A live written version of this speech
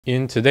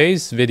In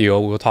today's video,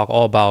 we'll talk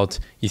all about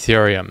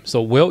Ethereum.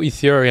 So will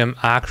Ethereum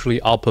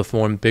actually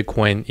outperform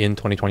Bitcoin in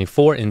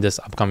 2024 in this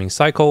upcoming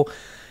cycle?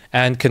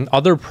 And can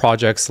other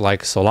projects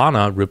like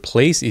Solana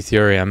replace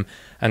Ethereum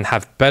and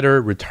have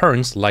better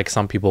returns like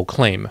some people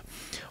claim?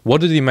 What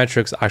do the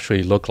metrics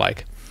actually look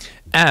like?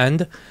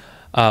 And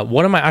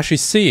what am I actually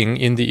seeing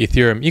in the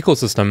Ethereum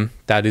ecosystem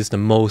that is the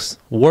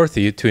most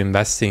worthy to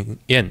investing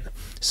in?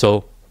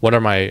 So what are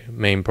my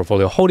main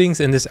portfolio holdings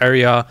in this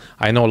area?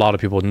 I know a lot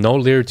of people know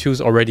layer 2s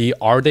already.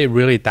 Are they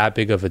really that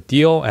big of a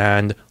deal?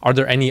 And are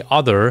there any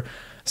other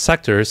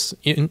sectors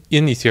in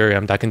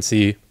Ethereum that can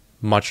see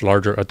much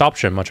larger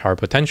adoption, much higher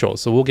potential?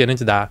 So we'll get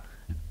into that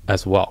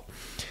as well.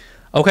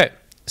 Okay,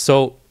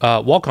 so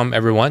welcome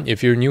everyone.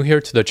 If you're new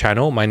here to the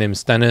channel, my name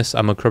is Dennis.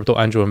 I'm a crypto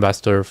angel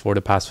investor for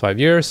the past 5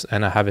 years,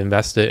 and I have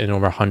invested in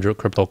over 100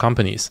 crypto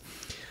companies.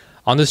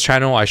 On this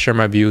channel, I share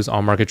my views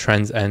on market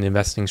trends and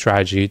investing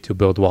strategy to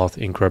build wealth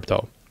in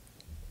crypto.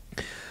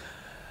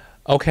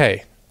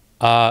 Okay,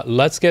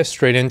 let's get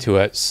straight into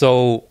it.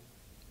 So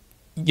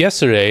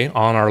yesterday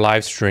on our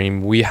live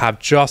stream, we have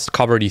just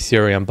covered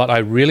Ethereum, but I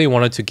really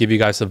wanted to give you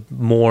guys a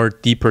more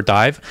deeper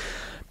dive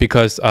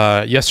because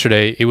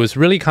yesterday it was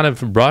really kind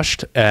of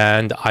rushed,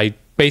 and I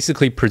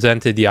basically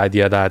presented the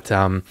idea that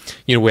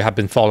we have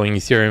been following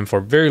Ethereum for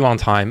a very long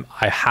time.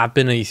 I have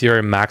been an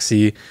Ethereum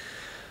maxi.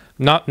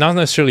 Not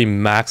necessarily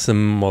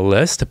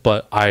maximalist,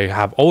 but I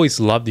have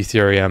always loved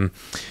Ethereum.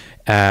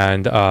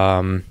 And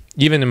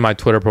even in my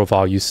Twitter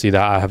profile, you see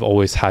that I have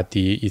always had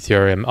the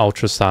Ethereum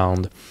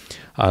ultrasound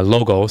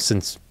logo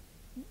since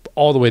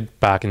all the way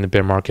back in the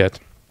bear market.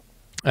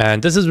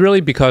 And this is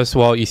really because,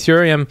 well,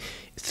 Ethereum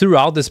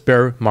throughout this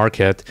bear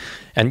market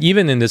and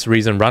even in this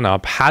recent run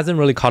up hasn't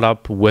really caught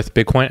up with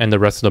Bitcoin and the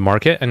rest of the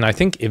market. And I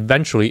think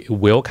eventually it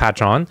will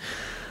catch on.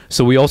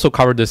 So we also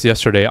covered this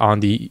yesterday on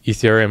the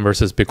Ethereum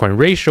versus Bitcoin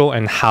ratio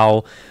and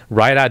how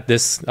right at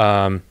this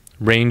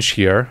range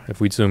here,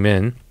 if we zoom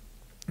in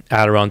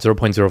at around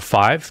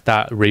 0.05,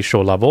 that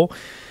ratio level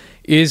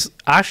is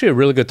actually a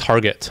really good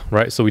target,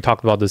 right? So we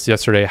talked about this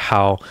yesterday,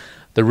 how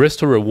the risk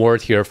to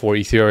reward here for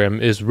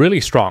Ethereum is really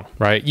strong,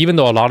 right? Even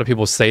though a lot of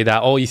people say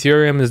that, oh,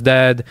 Ethereum is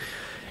dead,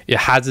 it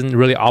hasn't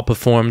really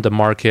outperformed the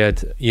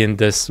market in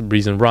this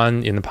recent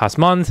run in the past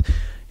month,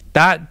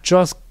 that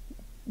just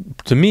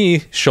to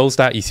me shows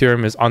that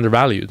Ethereum is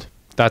undervalued.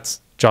 That's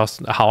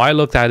just how I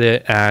looked at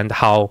it, and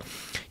how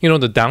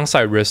the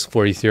downside risk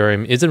for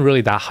Ethereum isn't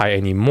really that high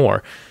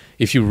anymore.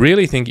 If you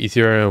really think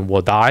Ethereum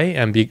will die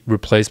and be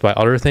replaced by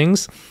other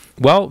things,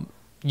 well,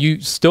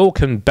 you still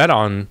can bet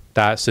on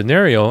that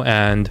scenario,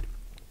 and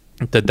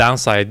the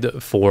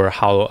downside for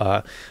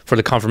for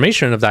the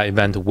confirmation of that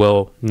event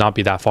will not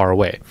be that far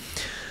away.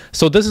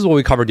 So this is what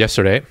we covered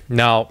yesterday.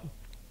 Now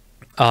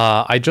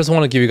I just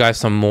want to give you guys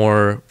some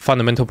more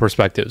fundamental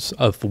perspectives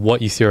of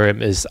what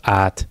Ethereum is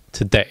at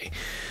today.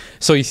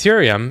 So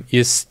Ethereum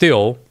is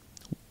still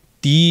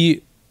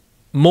the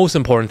most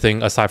important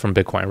thing aside from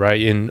Bitcoin,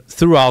 right?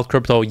 Throughout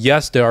crypto,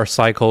 yes, there are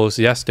cycles.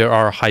 Yes, there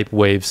are hype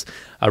waves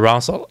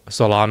around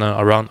Solana,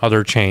 around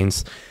other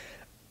chains.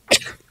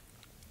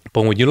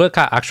 But when you look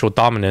at actual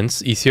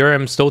dominance,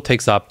 Ethereum still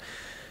takes up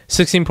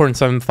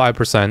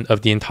 16.75%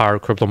 of the entire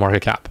crypto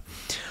market cap.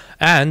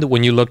 And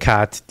when you look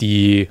at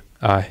the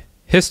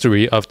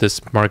history of this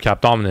market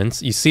cap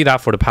dominance, you see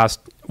that for the past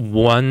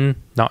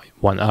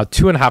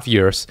 2.5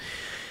 years,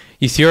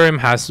 Ethereum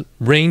has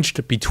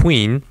ranged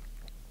between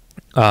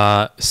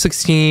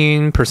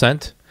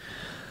 16%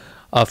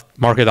 of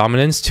market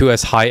dominance to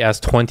as high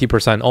as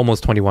 20%,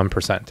 almost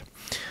 21%.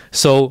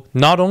 So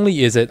not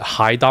only is it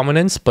high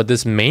dominance, but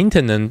this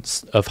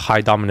maintenance of high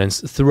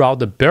dominance throughout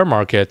the bear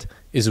market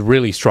is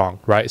really strong,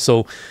 right?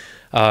 So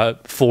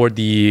for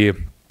the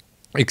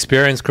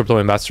experienced crypto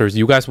investors,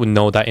 you guys would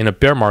know that in a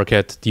bear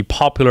market, the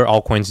popular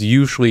altcoins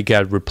usually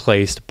get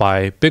replaced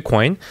by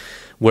Bitcoin,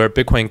 where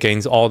Bitcoin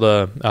gains all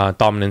the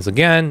dominance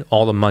again,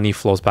 all the money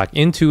flows back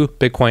into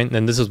Bitcoin,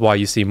 and this is why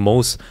you see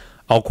most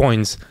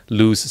altcoins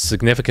lose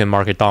significant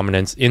market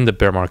dominance in the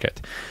bear market.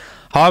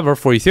 However,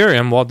 for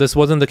Ethereum, well, this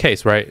wasn't the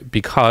case, right?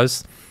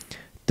 Because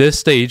this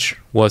stage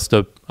was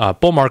the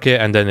bull market,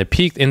 and then it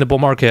peaked in the bull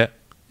market.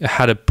 It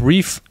had a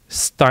brief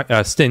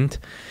stint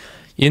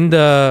in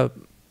the,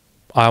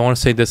 I want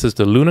to say this is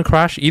the Luna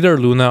crash, either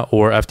Luna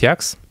or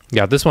FTX.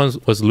 Yeah, this one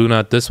was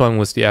Luna. This one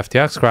was the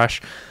FTX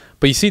crash.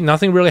 But you see,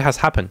 nothing really has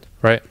happened,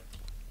 right?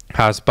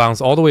 Has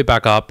bounced all the way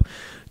back up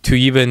to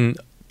even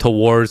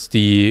towards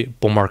the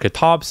bull market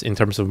tops in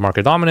terms of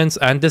market dominance.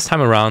 And this time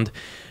around,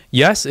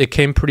 yes, it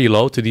came pretty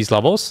low to these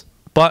levels,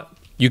 but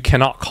you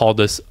cannot call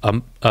this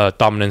a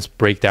dominance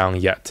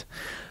breakdown yet.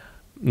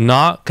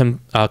 Not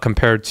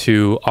compared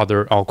to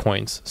other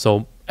altcoins.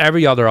 So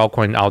every other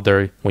altcoin out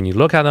there, when you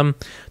look at them,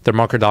 their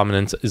market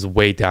dominance is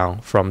way down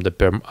from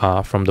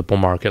the bull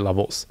market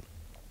levels.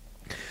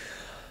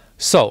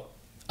 So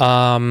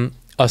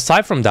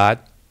aside from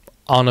that,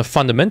 on a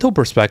fundamental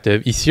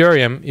perspective,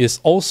 Ethereum is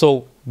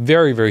also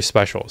very, very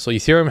special. So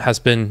Ethereum has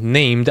been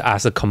named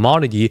as a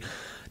commodity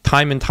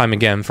time and time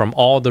again from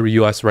all the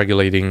US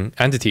regulating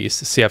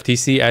entities,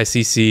 CFTC,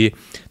 SEC,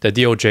 the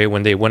DOJ,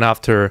 when they went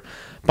after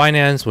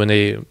Binance, when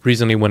they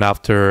recently went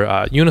after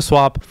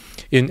Uniswap.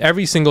 In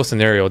every single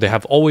scenario, they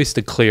have always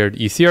declared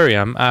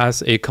Ethereum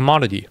as a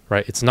commodity,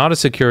 right? It's not a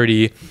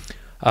security,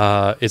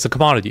 it's a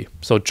commodity.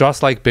 So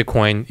just like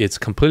Bitcoin, it's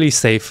completely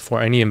safe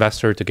for any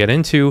investor to get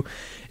into.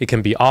 It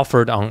can be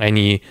offered on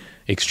any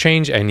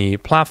exchange, any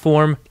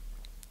platform.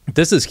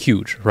 This is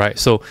huge, right?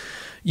 So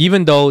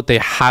even though they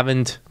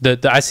haven't, the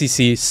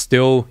SEC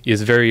still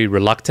is very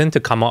reluctant to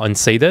come out and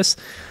say this,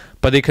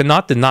 but they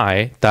cannot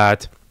deny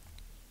that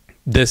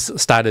this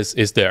status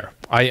is there.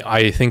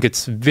 I think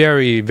it's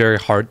very, very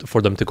hard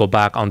for them to go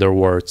back on their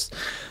words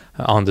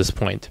on this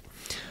point.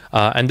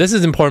 And this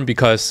is important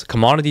because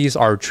commodities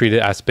are treated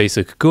as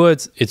basic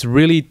goods. It's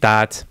really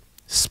that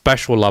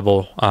special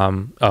level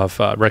of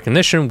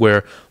recognition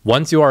where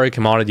once you are a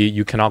commodity,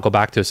 you cannot go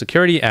back to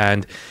security.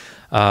 And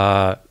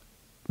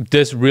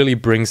this really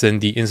brings in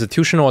the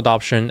institutional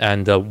adoption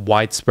and the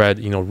widespread,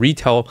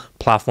 retail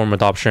platform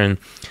adoption.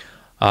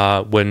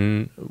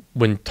 When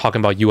talking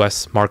about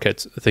U.S.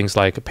 markets, things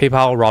like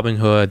PayPal,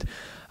 Robinhood,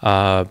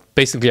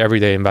 basically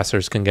everyday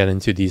investors can get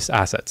into these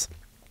assets.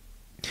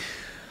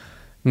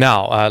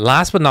 Now,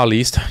 last but not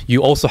least,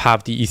 you also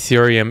have the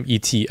Ethereum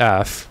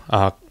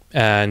ETF,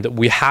 and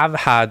we have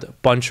had a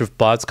bunch of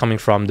buzz coming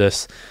from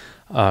this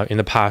in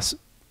the past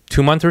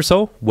 2 months or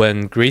so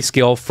when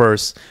Grayscale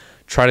first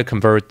tried to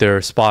convert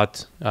their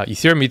spot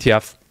Ethereum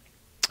ETF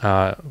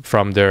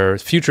from their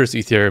futures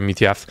Ethereum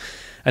ETF.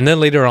 And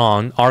then later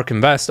on, ARK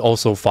Invest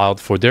also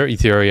filed for their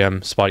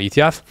Ethereum spot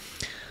ETF.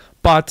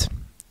 But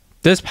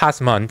this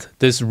past month,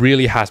 this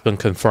really has been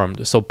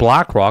confirmed. So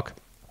BlackRock,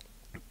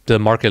 the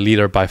market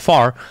leader by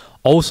far,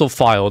 also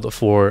filed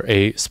for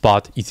a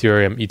spot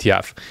Ethereum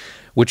ETF,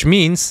 which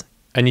means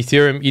an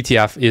Ethereum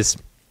ETF is,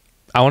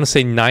 I want to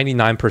say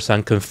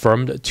 99%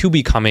 confirmed to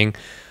be coming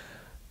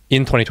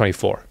in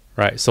 2024,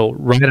 right? So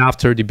right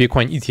after the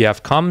Bitcoin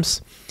ETF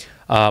comes,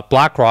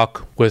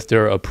 BlackRock, with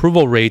their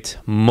approval rate,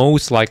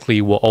 most likely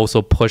will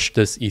also push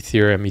this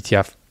Ethereum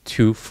ETF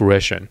to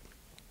fruition.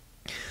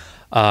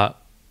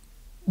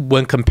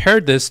 When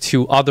compared this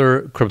to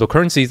other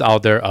cryptocurrencies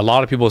out there, a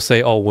lot of people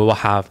say, oh, we will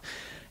have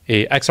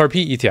a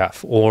XRP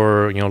ETF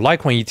or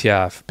Litecoin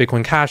ETF,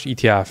 Bitcoin Cash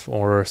ETF,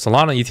 or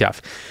Solana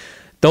ETF.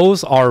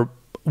 Those are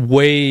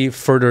way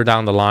further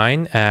down the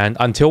line, and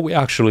until we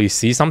actually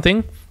see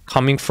something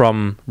coming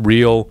from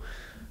real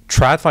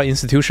TradFi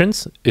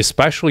institutions,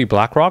 especially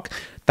BlackRock,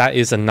 that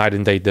is a night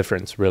and day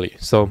difference, really.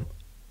 So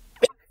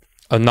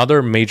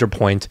another major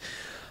point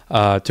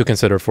to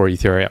consider for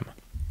Ethereum.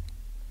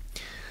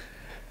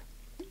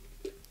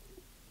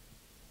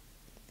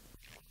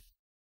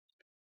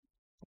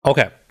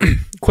 Okay,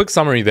 quick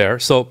summary there.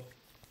 So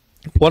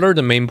what are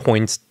the main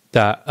points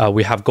that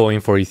we have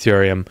going for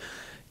Ethereum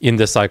in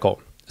this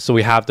cycle? So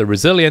we have the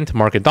resilient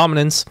market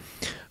dominance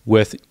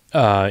with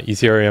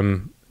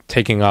Ethereum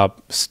taking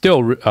up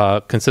still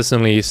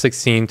consistently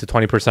 16 to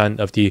 20%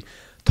 of the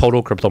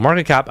total crypto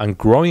market cap and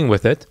growing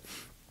with it.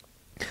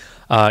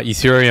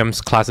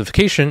 Ethereum's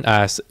classification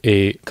as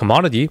a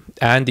commodity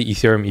and the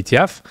Ethereum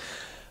ETF.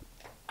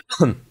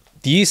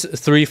 These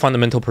three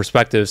fundamental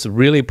perspectives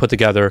really put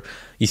together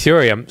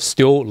Ethereum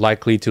still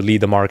likely to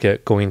lead the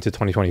market going into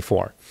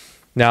 2024.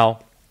 Now,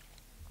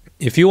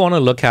 if you want to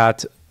look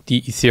at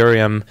the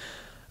Ethereum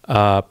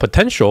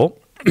potential,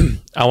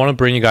 I want to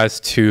bring you guys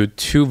to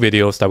two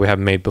videos that we have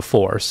made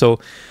before. So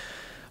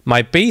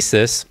my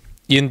basis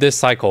in this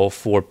cycle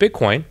for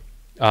Bitcoin,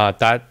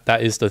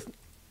 that is the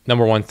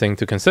number one thing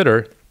to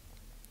consider,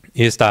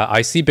 is that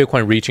I see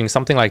Bitcoin reaching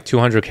something like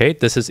 200K.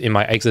 This is in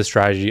my exit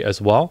strategy as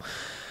well,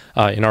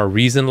 in our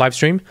Reason live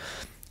stream.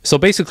 So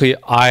basically,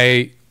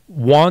 I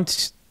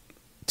want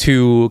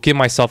to give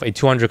myself a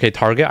 200K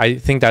target. I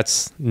think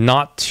that's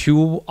not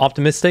too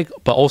optimistic,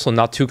 but also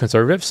not too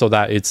conservative, so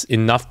that it's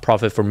enough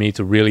profit for me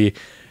to really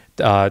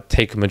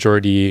take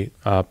majority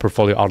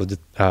portfolio out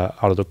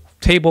of the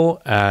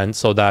table, and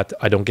so that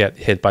I don't get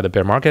hit by the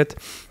bear market.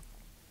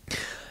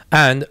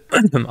 And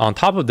on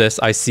top of this,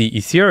 I see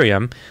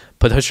Ethereum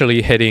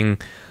potentially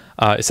hitting,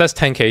 it says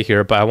 10K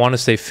here, but I want to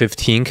say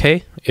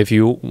 15K. If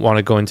you want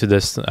to go into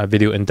this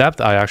video in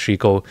depth, I actually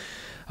go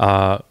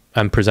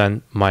and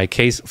present my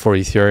case for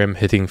Ethereum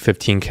hitting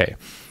 15K.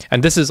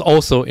 And this is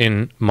also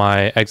in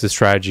my exit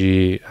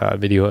strategy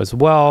video as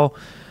well,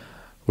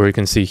 where you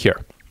can see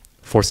here,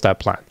 4-step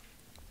plan.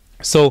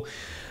 So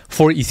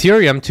for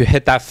Ethereum to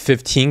hit that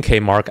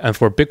 15K mark and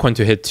for Bitcoin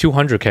to hit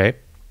 200K,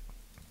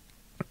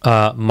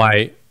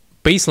 my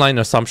baseline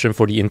assumption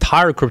for the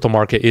entire crypto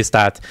market is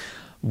that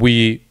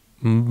we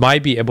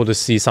might be able to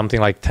see something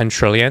like 10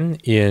 trillion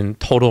in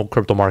total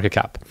crypto market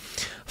cap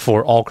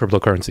for all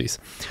cryptocurrencies.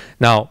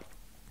 Now,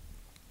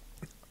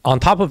 on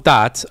top of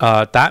that,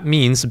 that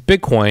means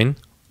Bitcoin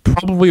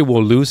probably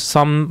will lose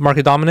some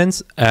market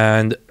dominance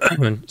and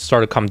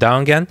start to come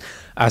down again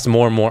as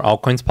more and more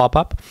altcoins pop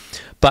up.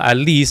 But at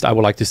least I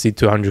would like to see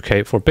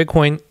 200K for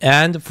Bitcoin.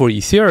 And for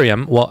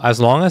Ethereum, well, as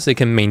long as it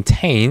can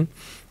maintain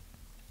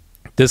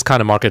this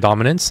kind of market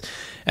dominance,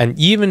 and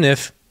even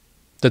if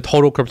the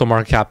total crypto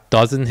market cap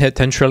doesn't hit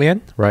 10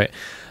 trillion, right?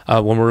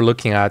 When we're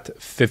looking at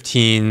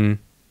 15K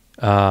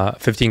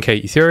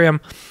Ethereum,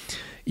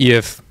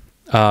 if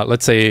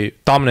let's say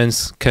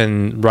dominance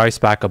can rise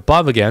back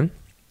above again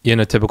in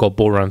a typical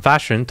bull run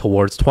fashion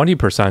towards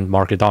 20%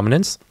 market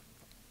dominance,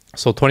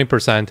 so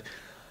 20%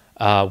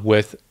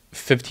 with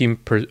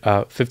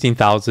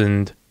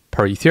 15,000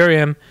 per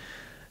Ethereum,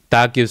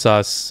 that gives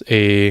us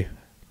a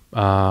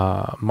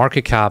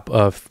market cap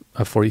of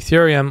for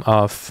Ethereum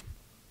of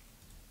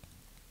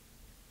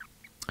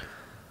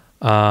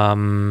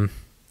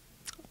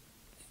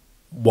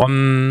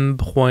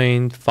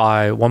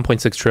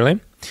 1.6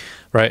 trillion,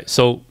 right?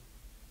 So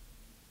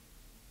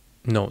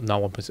no,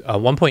 not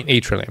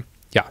 1.8 trillion.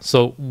 Yeah,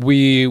 so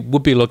we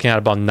would be looking at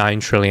about 9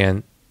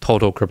 trillion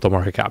total crypto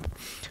market cap.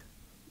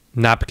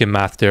 Napkin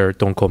math there,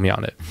 don't quote me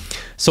on it.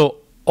 So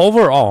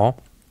overall,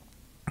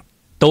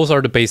 those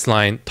are the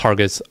baseline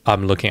targets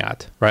I'm looking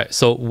at, right?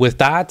 So with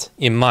that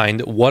in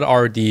mind, what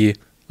are the,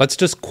 let's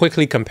just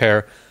quickly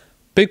compare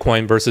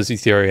Bitcoin versus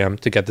Ethereum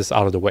to get this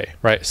out of the way,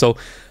 right? So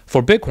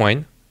for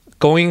Bitcoin,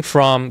 going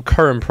from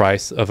current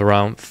price of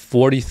around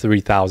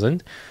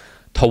 43,000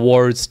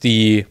 towards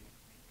the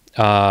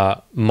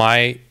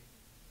my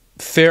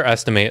fair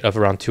estimate of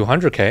around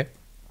 200K,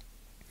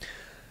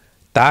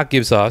 that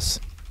gives us,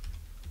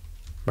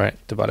 right,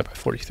 divided by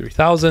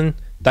 43,000,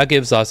 that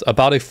gives us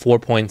about a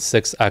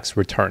 4.6x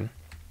return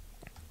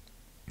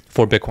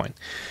for Bitcoin.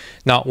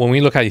 Now, when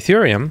we look at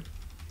Ethereum,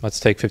 let's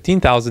take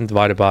 15,000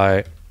 divided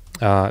by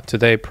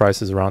today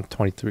price is around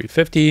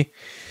 23.50.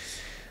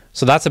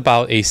 So that's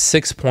about a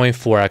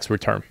 6.4x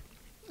return.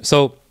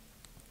 So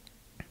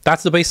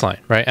that's the baseline,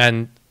 right?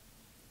 And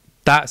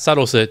that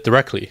settles it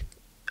directly.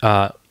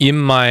 In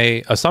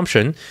my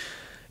assumption,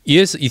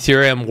 is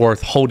Ethereum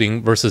worth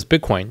holding versus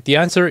Bitcoin? The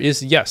answer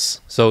is yes.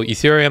 So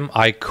Ethereum,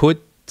 I could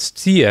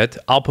see it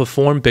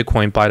outperform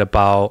Bitcoin by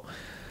about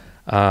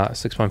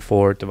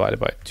 6.4 divided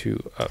by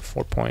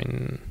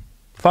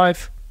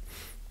 4.5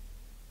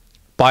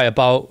 by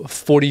about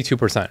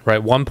 42%,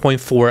 right?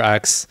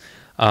 1.4x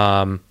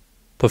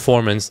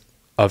performance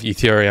of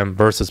Ethereum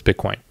versus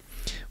Bitcoin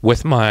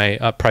with my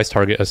price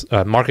target,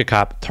 market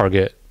cap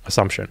target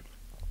assumption.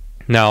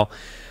 Now,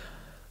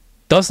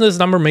 does this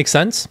number make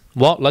sense?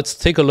 Well, let's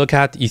take a look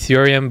at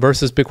Ethereum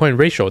versus Bitcoin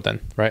ratio then,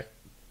 right?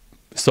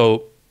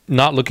 So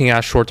not looking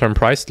at short-term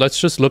price, let's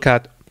just look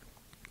at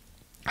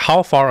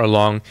how far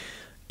along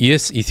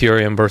is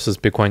Ethereum versus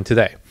Bitcoin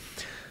today.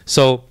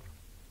 So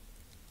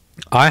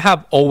I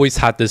have always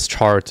had this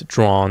chart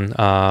drawn,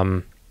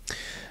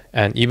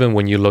 and even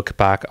when you look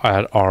back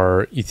at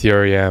our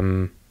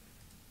Ethereum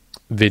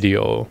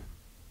video,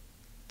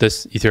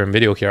 this Ethereum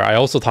video here, I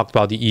also talked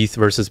about the ETH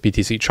versus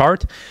BTC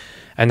chart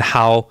and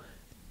how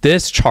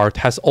this chart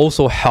has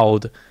also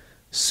held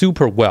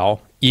super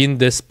well in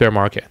this bear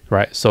market,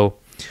 right? So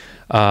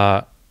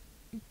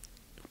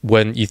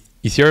when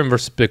Ethereum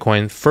versus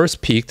Bitcoin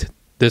first peaked,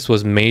 this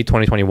was May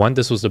 2021.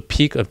 This was the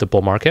peak of the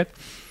bull market.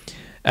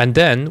 And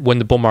then when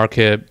the bull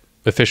market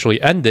officially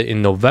ended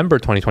in November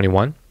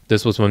 2021,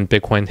 this was when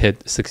Bitcoin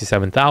hit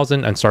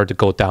 67,000 and started to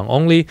go down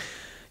only.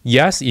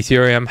 Yes,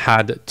 Ethereum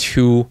had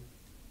two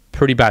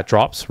pretty bad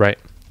drops, right?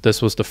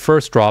 This was the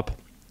first drop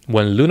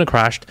when Luna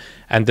crashed,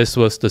 and this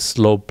was the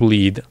slow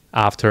bleed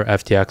after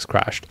FTX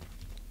crashed.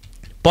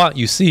 But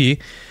you see,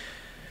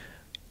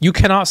 you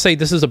cannot say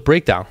this is a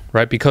breakdown,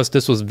 right? Because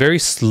this was very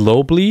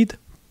slow bleed,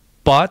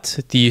 but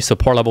the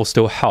support level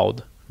still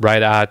held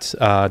right at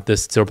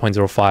this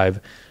 0.05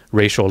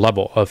 ratio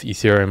level of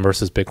Ethereum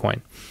versus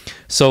Bitcoin.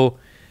 So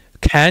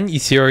can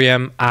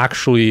Ethereum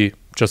actually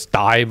just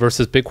die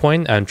versus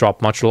Bitcoin and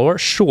drop much lower?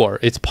 Sure,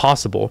 it's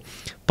possible.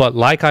 But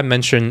like I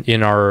mentioned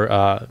in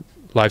our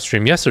live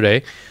stream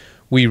yesterday,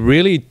 we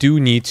really do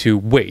need to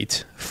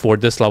wait for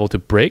this level to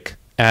break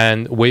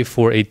and wait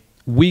for a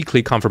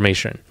weekly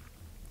confirmation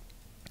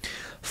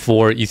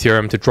for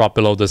Ethereum to drop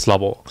below this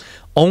level.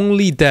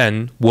 Only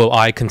then will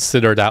I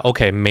consider that,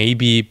 okay,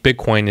 maybe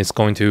Bitcoin is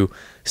going to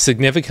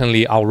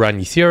significantly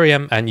outrun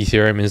Ethereum and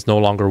Ethereum is no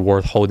longer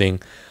worth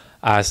holding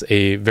as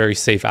a very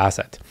safe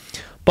asset.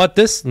 But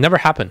this never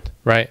happened,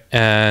 right?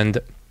 And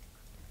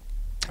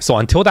so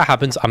until that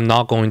happens, I'm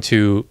not going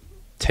to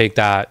take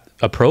that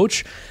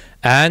approach.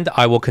 And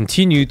I will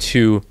continue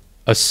to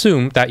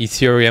assume that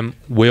Ethereum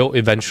will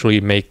eventually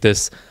make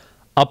this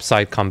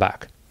upside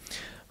comeback,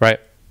 right?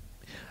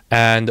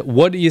 And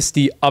what is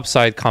the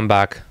upside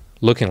comeback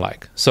looking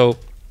like? So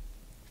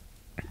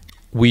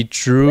we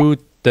drew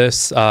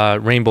this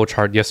rainbow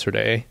chart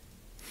yesterday.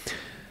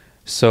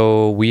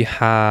 So we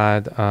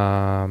had,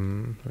 let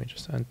me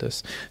just end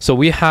this. So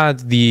we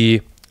had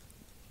the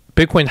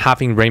Bitcoin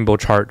halving rainbow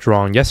chart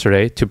drawn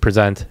yesterday to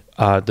present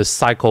the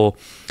cycle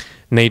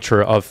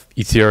nature of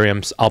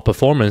Ethereum's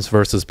outperformance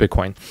versus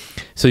Bitcoin.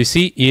 So you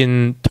see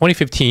in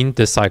 2015,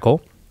 this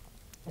cycle,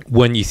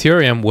 when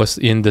Ethereum was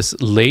in this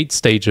late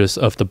stages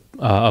of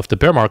the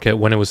bear market,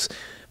 when it was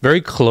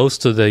very close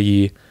to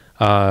the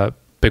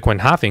Bitcoin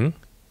halving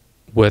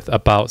with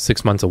about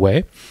 6 months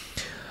away,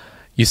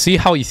 you see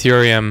how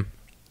Ethereum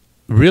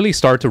really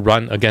start to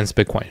run against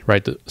Bitcoin,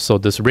 right? So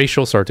this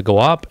ratio started to go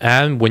up,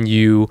 and when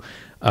you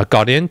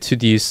got into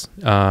these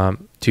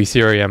to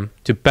Ethereum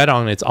to bet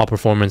on its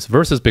outperformance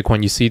versus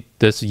Bitcoin, you see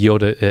this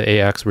yielded an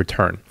AX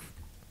return.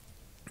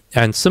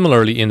 And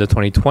similarly, in the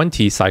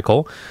 2020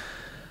 cycle,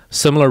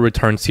 similar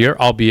returns here,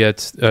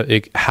 albeit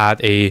it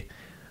had a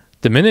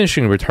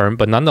diminishing return,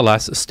 but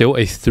nonetheless still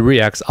a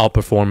 3x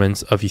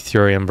outperformance of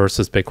Ethereum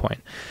versus Bitcoin.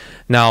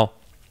 Now,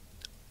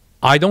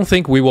 I don't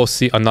think we will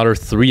see another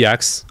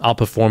 3x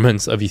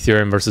outperformance of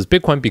Ethereum versus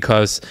Bitcoin,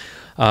 because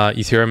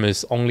Ethereum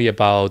is only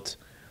about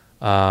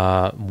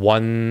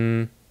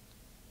 40%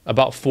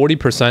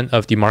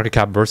 of the market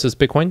cap versus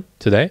Bitcoin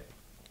today,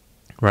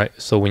 right?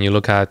 So when you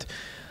look at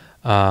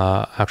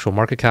actual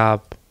market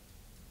cap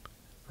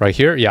right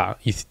here, yeah,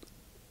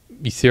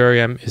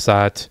 Ethereum is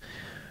at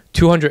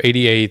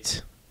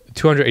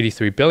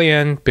 283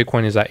 billion.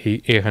 Bitcoin is at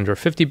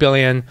 850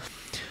 billion.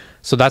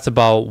 So that's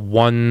about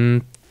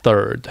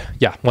 1/3.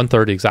 Yeah,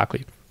 1/3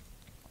 exactly.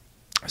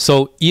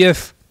 So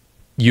if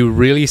you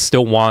really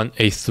still want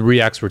a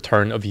 3x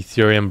return of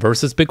Ethereum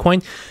versus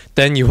Bitcoin,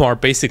 then you are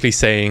basically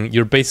saying,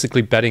 you're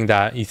basically betting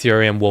that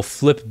Ethereum will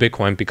flip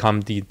Bitcoin,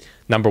 become the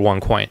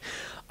 #1 coin.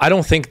 I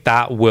don't think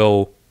that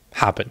will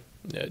happen.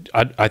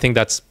 I think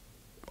that's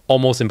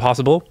almost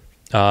impossible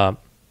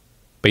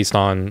based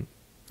on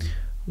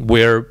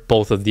where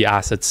both of the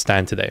assets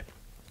stand today.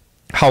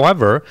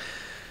 However,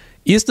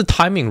 is the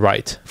timing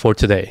right for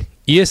today?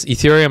 Is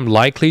Ethereum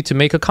likely to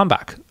make a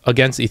comeback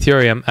against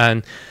Ethereum,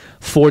 and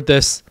for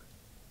this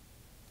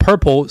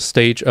purple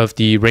stage of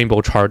the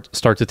rainbow chart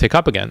start to take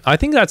up again? I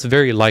think that's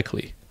very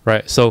likely,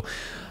 right? So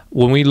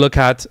when we look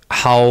at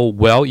how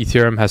well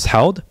Ethereum has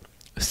held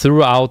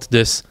throughout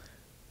this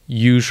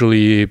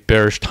usually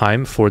bearish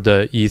time for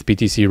the ETH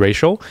BTC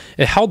ratio,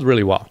 it held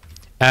really well.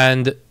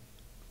 And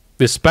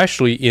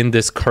especially in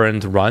this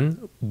current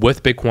run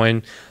with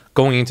Bitcoin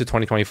going into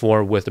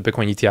 2024, with the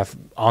Bitcoin ETF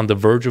on the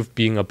verge of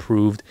being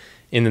approved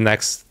in the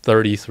next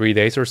 33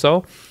 days or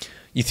so,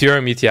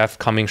 Ethereum ETF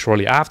coming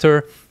shortly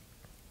after,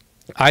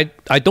 I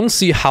don't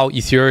see how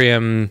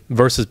Ethereum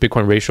versus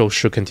Bitcoin ratio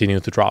should continue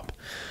to drop,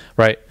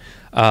 right?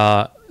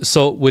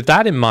 So with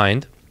that in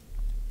mind,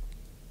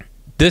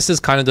 this is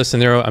kind of the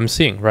scenario I'm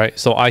seeing, right?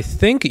 So I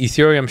think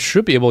Ethereum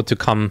should be able to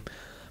come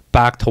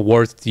back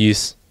towards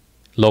these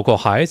local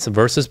highs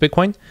versus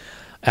Bitcoin,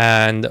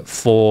 and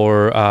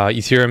for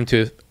Ethereum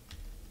to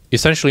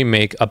essentially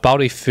make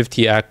about a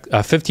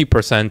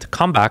 50%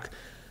 comeback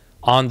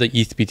on the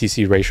ETH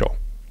BTC ratio,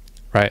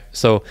 right?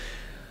 So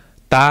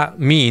that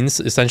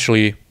means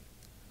essentially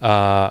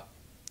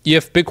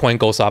if Bitcoin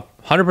goes up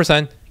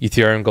 100%,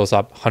 Ethereum goes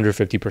up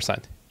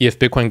 150%. If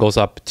Bitcoin goes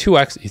up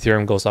 2x,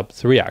 Ethereum goes up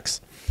 3x.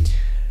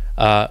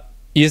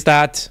 Is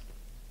that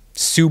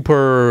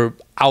super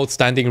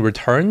outstanding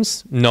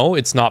returns? No,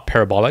 it's not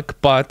parabolic,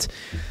 but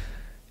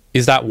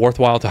is that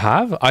worthwhile to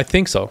have? I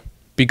think so,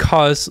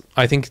 because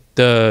I think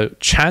the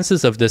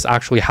chances of this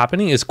actually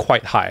happening is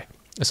quite high.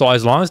 So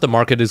as long as the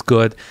market is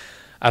good,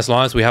 as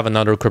long as we have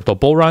another crypto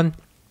bull run,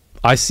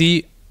 I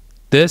see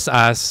this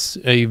as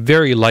a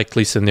very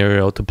likely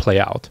scenario to play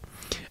out.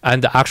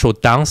 And the actual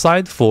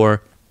downside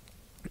for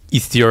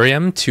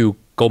Ethereum to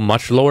go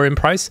much lower in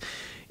price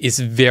is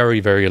very,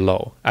 very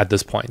low at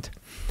this point.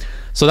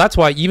 So that's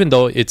why, even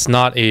though it's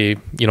not a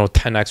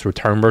 10x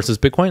return versus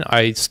Bitcoin,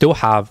 I still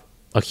have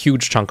a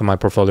huge chunk of my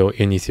portfolio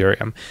in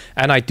Ethereum.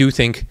 And I do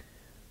think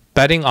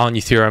betting on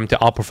Ethereum to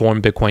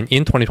outperform Bitcoin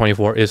in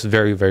 2024 is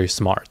very, very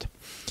smart.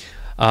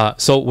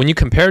 So when you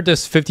compare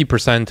this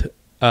 50%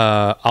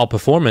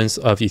 outperformance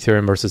of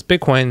Ethereum versus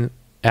Bitcoin,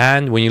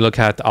 and when you look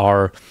at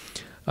our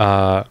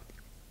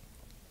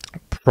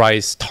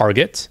price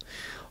target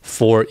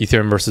for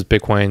Ethereum versus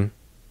Bitcoin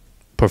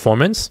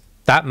performance,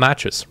 that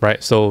matches,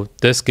 right? So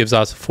this gives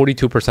us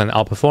 42%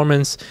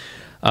 outperformance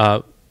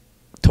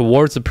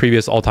towards the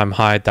previous all-time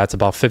high. That's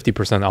about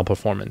 50%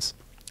 outperformance.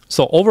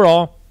 So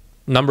overall,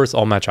 numbers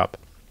all match up.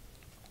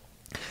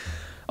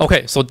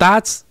 Okay, so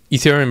that's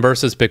Ethereum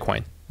versus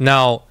Bitcoin.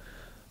 Now,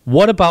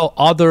 what about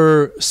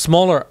other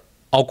smaller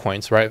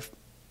altcoins, right?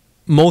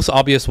 Most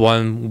obvious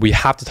one we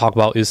have to talk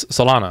about is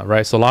Solana,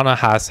 right? Solana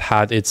has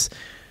had its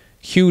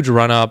huge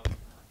run-up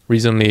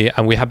recently,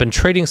 and we have been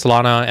trading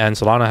Solana, and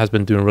Solana has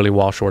been doing really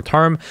well short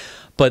term.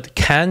 But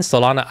can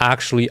Solana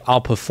actually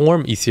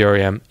outperform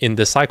Ethereum in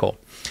this cycle?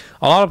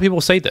 A lot of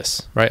people say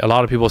this, right? A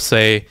lot of people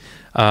say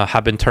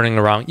have been turning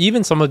around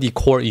even some of the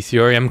core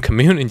Ethereum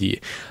community,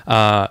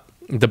 the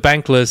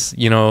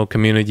bankless,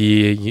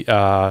 community.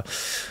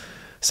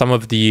 Some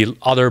of the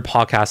other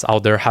podcasts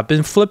out there have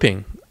been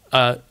flipping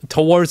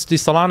towards the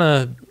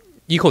Solana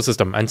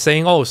ecosystem and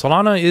saying, "Oh,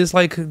 Solana is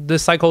like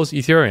this cycle's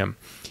Ethereum."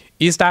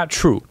 Is that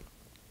true?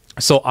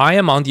 So I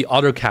am on the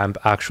other camp,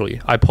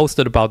 actually. I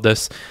posted about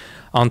this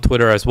on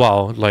Twitter as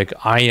well. Like,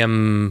 I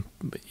am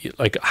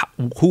like,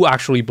 who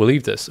actually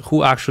believes this?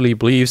 Who actually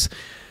believes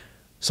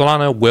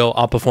Solana will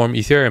outperform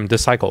Ethereum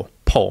this cycle?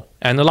 Poll.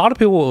 And a lot of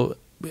people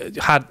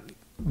had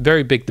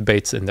very big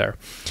debates in there.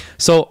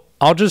 So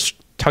I'll just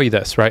tell you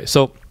this, right?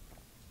 So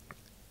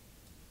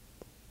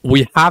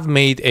we have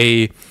made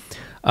a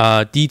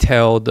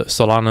detailed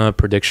Solana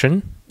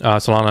prediction,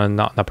 Solana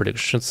not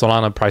prediction,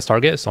 Solana price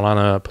target,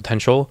 Solana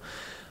potential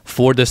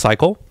for this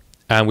cycle,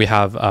 and we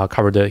have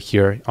covered it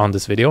here on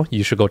this video.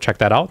 You should go check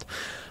that out.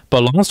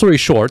 But long story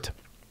short,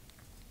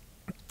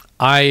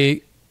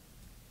 I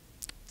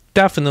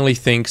definitely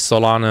think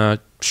Solana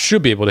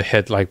should be able to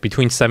hit like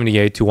between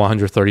 78 to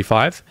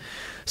 135.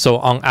 So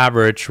on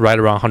average, right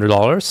around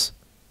 $100,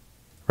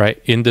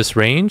 right in this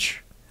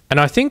range. And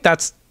I think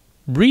that's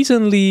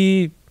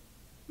reasonably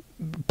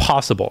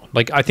possible.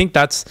 Like I think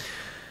that's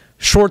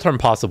short-term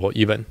possible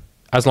even.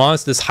 As long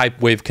as this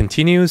hype wave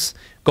continues,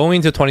 going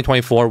into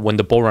 2024, when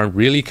the bull run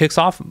really kicks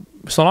off,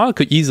 Solana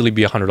could easily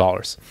be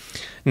 $100.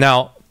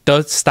 Now,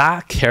 does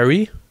that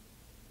carry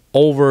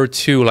over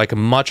to like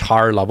much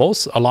higher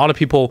levels? A lot of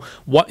people,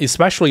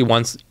 especially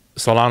once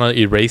Solana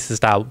erases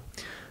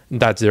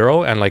that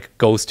zero and like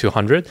goes to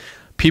 100,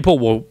 people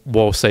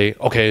will say,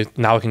 okay,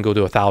 now it can go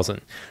to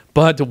 1,000.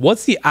 But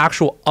what's the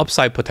actual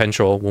upside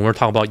potential when we're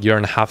talking about a year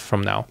and a half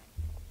from now?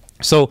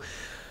 So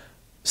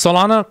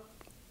Solana,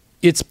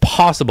 it's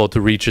possible to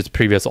reach its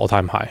previous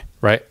all-time high,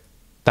 right?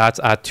 That's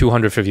at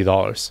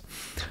 $250.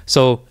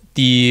 So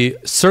the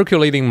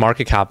circulating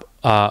market cap,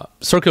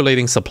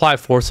 circulating supply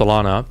for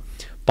Solana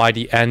by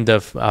the end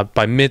of,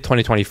 by mid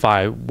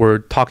 2025, we're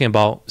talking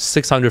about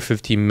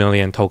 650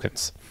 million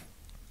tokens.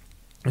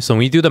 So when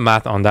we do the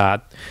math on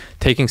that,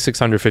 taking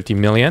 650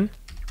 million,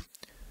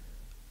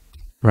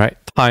 right,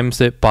 times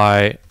it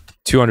by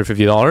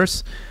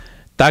 $250,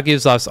 that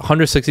gives us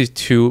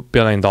 $162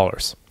 billion.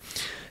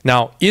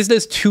 Now, is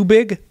this too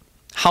big?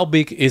 How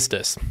big is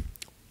this?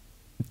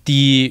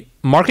 The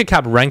market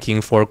cap ranking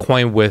for a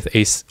coin with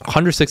a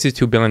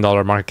 $162 billion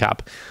market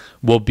cap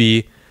will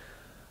be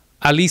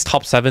at least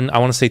top 7, I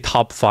want to say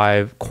top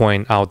 5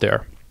 coin out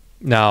there.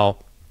 Now,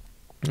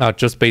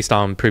 just based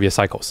on previous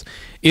cycles.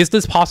 Is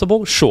this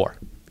possible? Sure.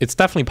 It's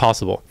definitely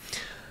possible.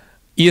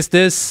 Is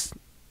this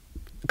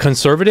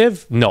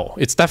conservative? No,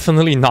 it's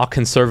definitely not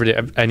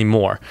conservative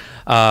anymore.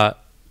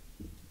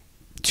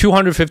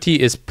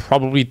 250 is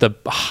probably the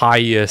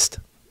highest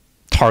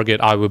target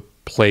I would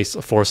place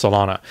for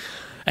Solana.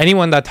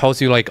 Anyone that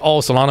tells you like, oh,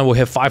 Solana will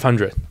hit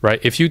 500, right?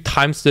 If you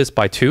times this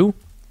by 2,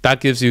 that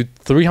gives you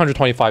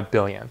 325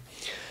 billion.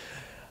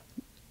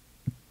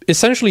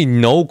 Essentially,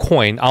 no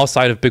coin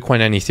outside of Bitcoin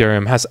and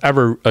Ethereum has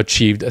ever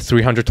achieved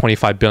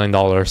 $325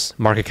 billion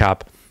market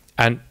cap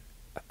and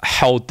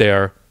held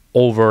there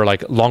over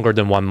like longer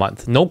than 1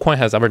 month. No coin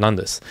has ever done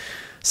this.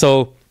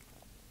 So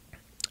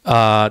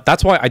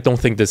that's why I don't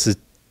think this is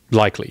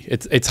likely.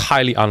 It's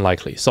highly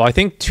unlikely. So I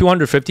think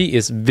 250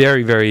 is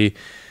very, very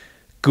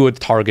good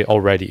target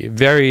already.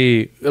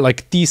 Very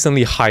like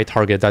decently high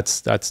target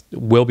that's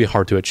will be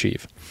hard to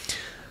achieve.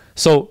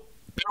 So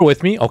bear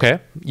with me, okay?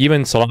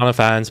 Even Solana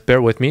fans,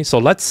 bear with me. So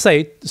let's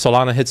say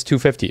Solana hits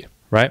 250,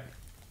 right?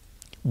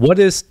 What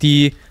is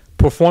the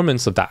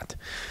performance of that?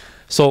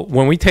 So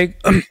when we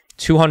take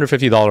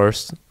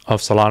 $250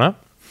 of Solana,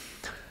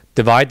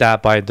 divide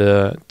that by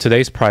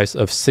today's price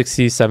of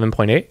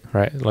 67.8,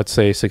 right? Let's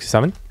say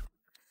 67.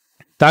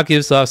 That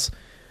gives us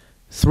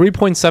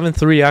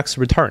 3.73x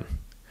return,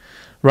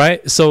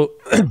 right? So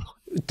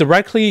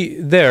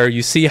directly there,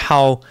 you see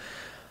how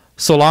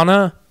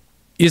Solana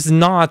is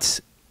not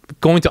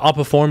going to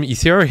outperform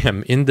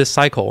Ethereum in this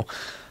cycle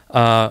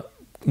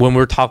when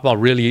we're talking about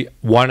really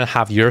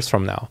 1.5 years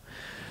from now.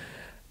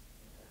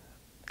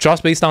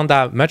 Just based on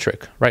that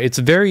metric, right? It's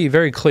very,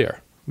 very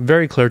clear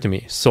to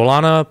me.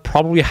 Solana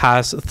probably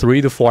has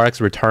 3 to 4x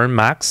return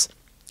max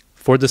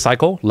for the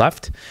cycle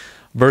left,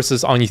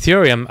 versus on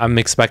Ethereum, I'm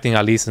expecting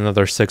at least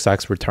another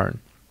 6x return.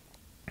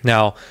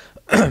 Now,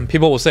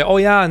 people will say, oh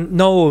yeah,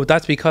 no,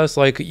 that's because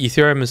like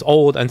Ethereum is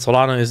old and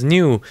Solana is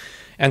new,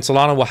 and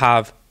Solana will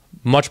have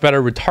much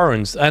better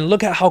returns. And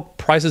look at how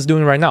price is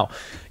doing right now.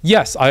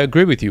 Yes, I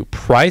agree with you.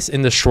 Price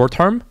in the short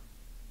term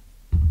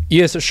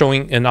is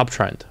showing an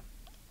uptrend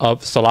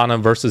of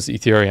Solana versus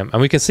Ethereum.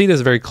 And we can see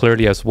this very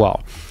clearly as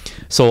well.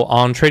 So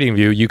on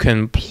TradingView, you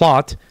can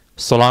plot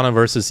Solana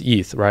versus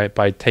ETH, right?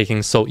 By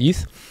taking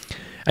SOETH.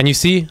 And you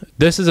see,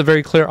 this is a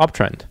very clear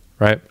uptrend,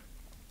 right?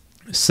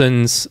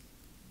 Since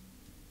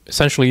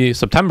essentially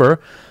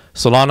September,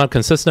 Solana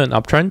consistent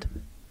uptrend.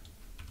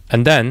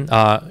 And then,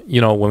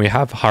 when we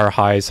have higher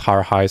highs,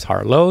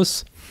 higher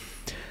lows.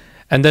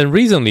 And then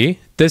recently,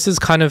 this is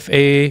kind of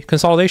a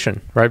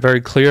consolidation, right? Very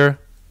clear.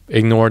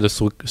 Ignore the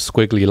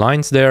squiggly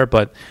lines there,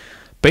 but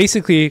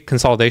basically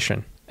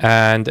consolidation.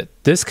 And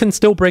this can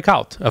still break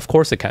out. Of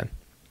course it can.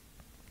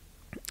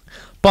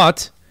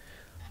 But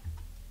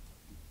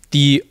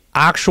the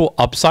actual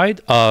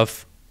upside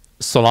of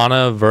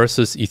Solana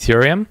versus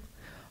Ethereum,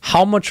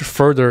 how much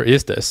further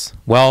is this?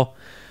 Well,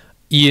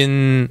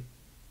 in,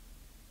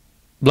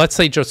 let's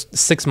say, just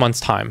 6 months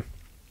time,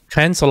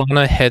 can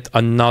Solana hit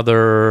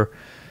another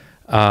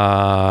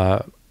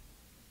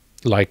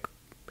like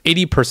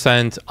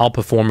 80%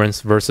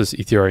 outperformance versus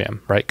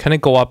Ethereum, right? Can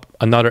it go up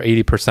another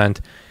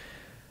 80%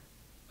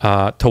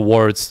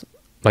 towards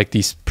like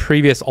these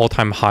previous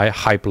all-time high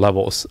hype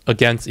levels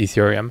against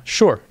Ethereum?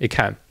 Sure, it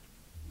can.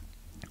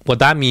 What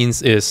that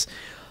means is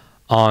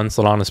on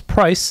Solana's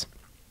price,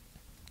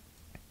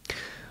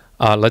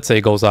 let's say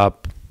it goes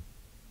up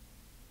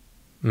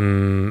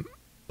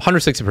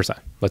 160%,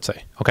 let's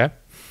say, okay?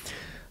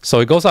 So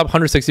it goes up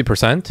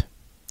 160%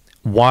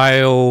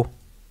 while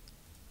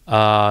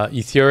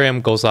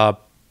Ethereum goes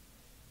up,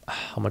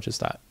 how much is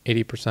that?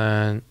 80%,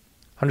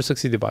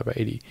 160 divided by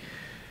 80.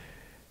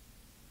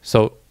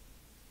 So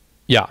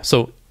yeah,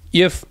 so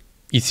if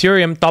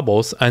Ethereum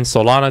doubles and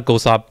Solana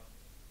goes up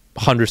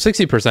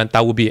 160%,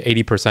 that would be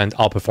 80%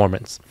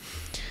 outperformance.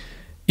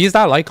 Is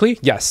that likely?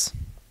 Yes.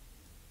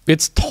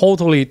 It's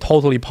totally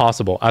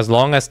possible as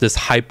long as this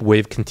hype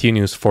wave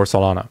continues for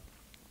Solana.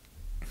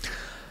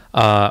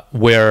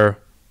 Where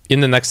in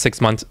the next 6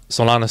 months,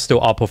 Solana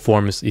still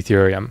outperforms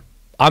Ethereum.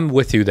 I'm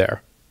with you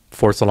there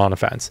for Solana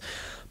fans.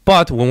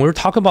 But when we're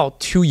talking about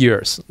 2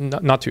 years,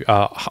 not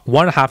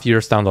 1.5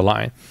 years down the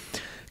line,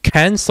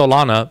 can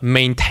Solana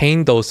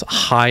maintain those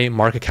high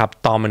market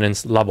cap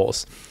dominance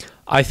levels?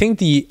 I think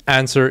the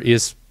answer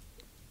is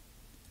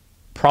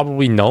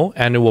probably no,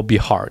 and it will be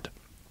hard.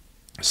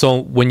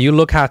 So when you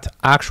look at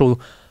actual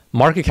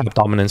market cap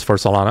dominance for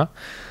Solana,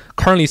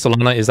 currently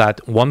Solana is at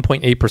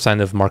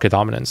 1.8% of market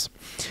dominance.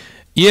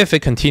 If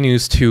it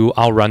continues to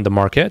outrun the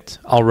market,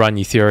 outrun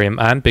Ethereum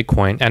and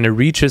Bitcoin, and it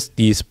reaches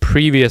these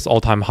previous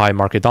all-time high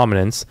market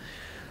dominance,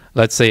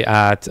 let's say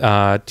at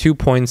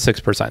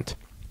 2.6%,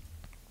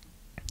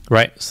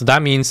 right? So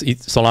that means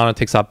Solana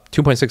takes up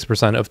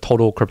 2.6% of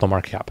total crypto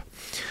market cap.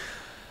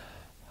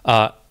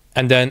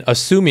 And then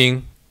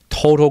assuming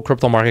total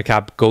crypto market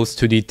cap goes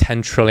to the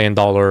 $10 trillion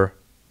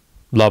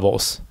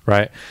levels,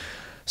 right?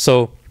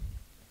 So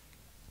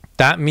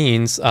that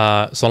means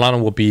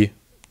Solana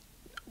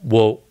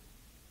will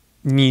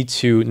need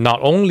to not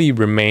only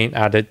remain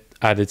at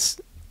its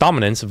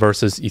dominance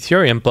versus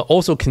Ethereum, but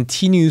also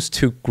continues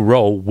to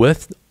grow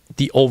with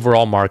the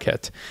overall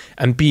market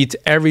and beat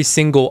every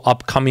single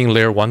upcoming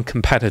layer 1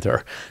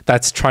 competitor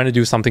that's trying to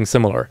do something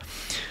similar.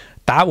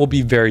 That will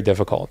be very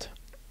difficult.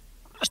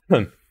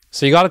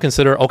 So you got to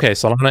consider, okay,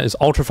 Solana is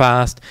ultra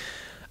fast,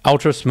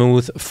 ultra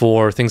smooth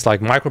for things like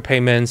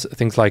micropayments,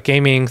 things like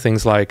gaming,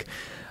 things like,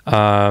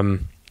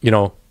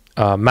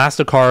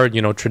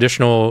 MasterCard,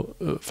 traditional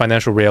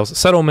financial rails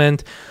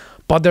settlement.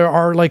 But there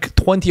are like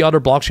 20 other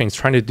blockchains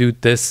trying to do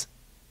this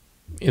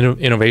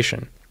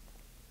innovation.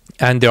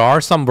 And there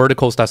are some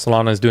verticals that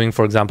Solana is doing,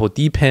 for example,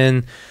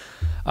 DePIN,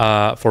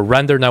 for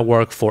render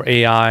network, for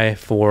AI,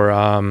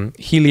 for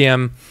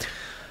Helium.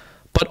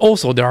 But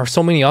also there are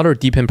so many other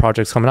DePIN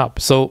projects coming up.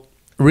 So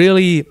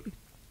really,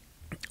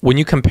 when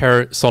you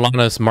compare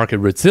Solana's market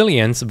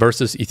resilience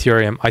versus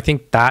Ethereum, I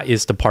think that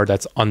is the part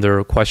that's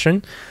under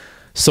question.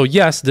 So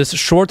yes, this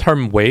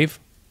short-term wave,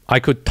 I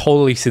could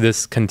totally see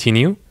this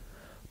continue.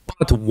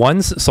 But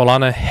once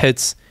Solana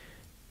hits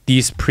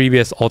these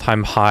previous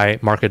all-time high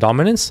market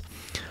dominance,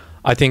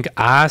 I think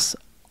as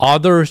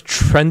other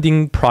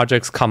trending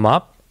projects come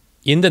up,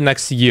 in the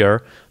next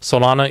year,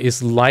 Solana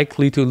is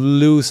likely to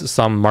lose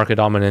some market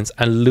dominance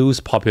and lose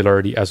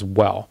popularity as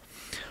well.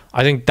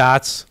 I think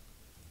that's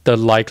the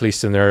likely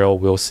scenario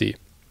we'll see.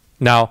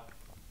 Now,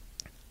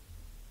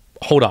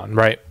 hold on,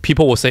 right?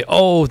 People will say,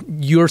 oh,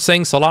 you're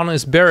saying Solana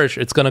is bearish,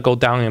 it's going to go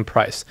down in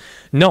price.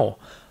 No,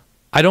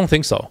 I don't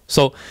think so.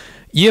 So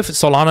if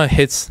Solana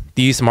hits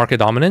these market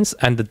dominance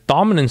and the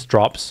dominance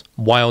drops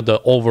while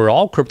the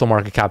overall crypto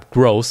market cap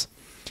grows,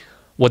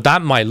 what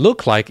that might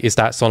look like is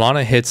that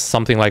Solana hits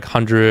something like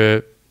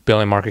 100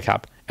 billion market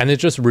cap and it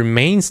just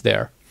remains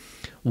there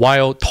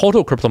while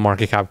total crypto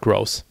market cap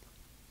grows.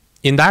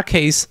 In that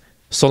case,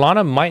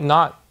 Solana might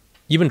not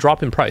even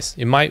drop in price.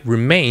 It might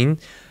remain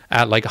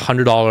at like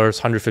 $100,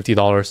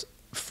 $150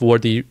 for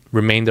the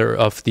remainder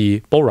of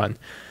the bull run.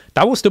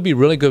 That will still be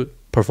really good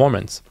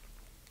performance,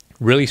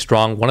 really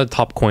strong, one of the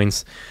top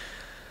coins.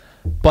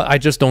 But I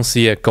just don't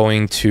see it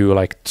going to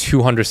like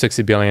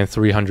 260 billion,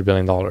 $300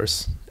 billion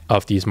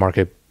of these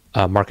market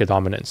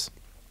dominance.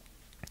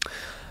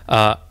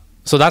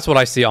 So that's what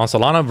I see on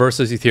Solana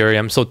versus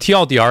Ethereum. So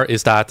TLDR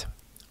is that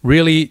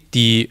really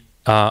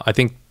I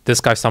think this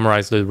guy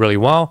summarized it really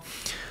well.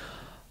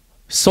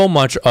 So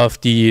much of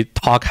the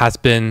talk has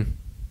been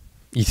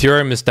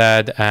Ethereum is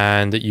dead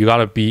and you got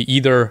to be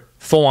either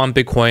full on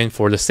Bitcoin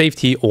for the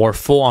safety or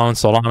full on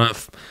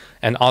Solana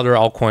and other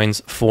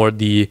altcoins for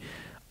the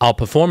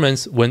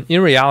outperformance, when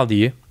in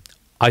reality,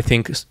 I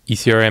think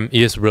Ethereum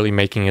is really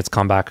making its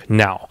comeback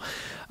now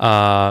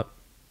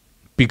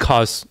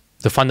because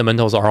the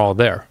fundamentals are all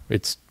there.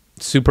 It's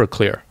super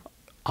clear.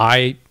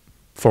 I,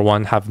 for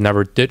one, have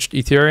never ditched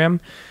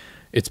Ethereum.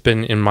 It's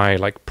been in my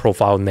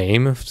profile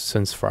name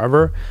since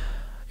forever.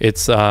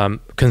 It's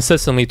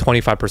consistently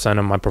 25%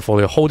 of my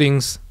portfolio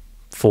holdings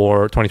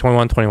for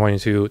 2021,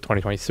 2022,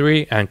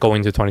 2023, and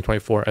going to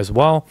 2024 as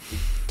well.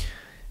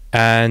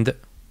 And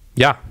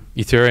yeah,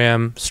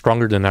 Ethereum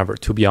stronger than ever,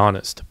 to be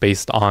honest,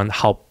 based on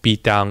how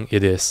beat down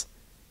it is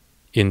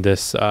in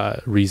this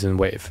recent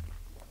wave.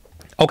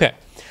 Okay,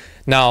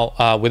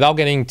 now without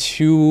getting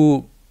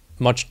too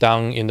much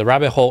down in the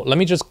rabbit hole, let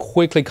me just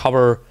quickly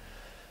cover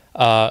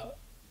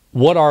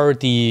what are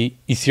the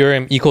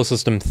Ethereum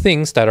ecosystem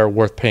things that are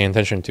worth paying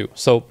attention to.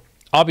 So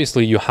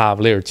obviously you have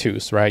layer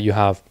 2s, right? You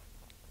have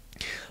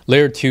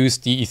layer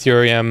 2s, the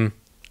Ethereum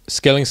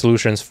scaling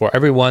solutions for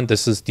everyone.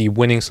 This is the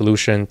winning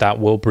solution that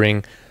will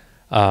bring,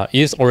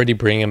 is already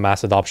bringing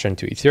mass adoption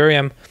to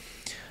Ethereum.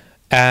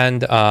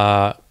 And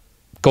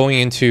going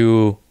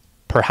into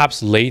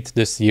perhaps late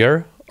this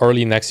year,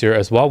 early next year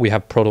as well, we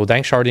have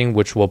proto-dank sharding,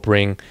 which will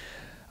bring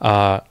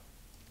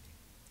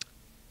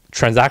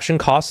transaction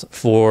costs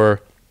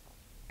for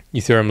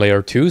Ethereum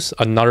layer 2s,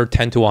 another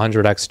 10 to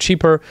 100x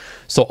cheaper.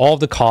 So all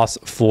the costs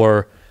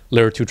for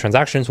layer 2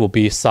 transactions will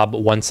be sub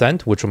 1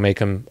 cent, which will make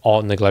them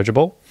all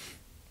negligible.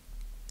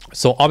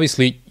 So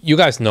obviously, you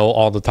guys know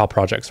all the top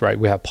projects, right?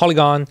 We have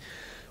Polygon,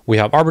 we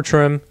have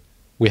Arbitrum,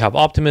 we have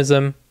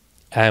Optimism,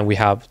 and we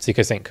have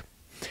zkSync.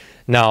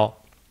 Now,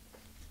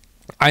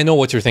 I know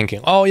what you're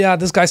thinking. Oh yeah,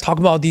 this guy's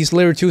talking about these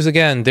layer 2s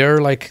again.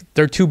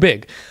 They're too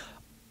big.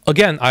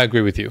 Again, I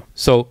agree with you.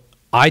 So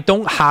I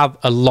don't have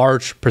a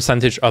large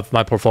percentage of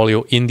my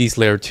portfolio in these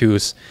layer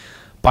 2s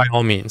by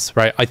all means,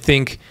 right? I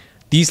think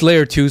these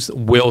layer 2s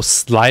will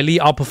slightly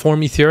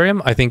outperform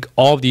Ethereum. I think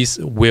all of these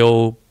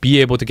will be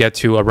able to get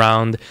to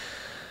around,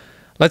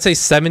 let's say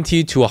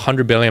 70 to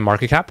 100 billion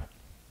market cap.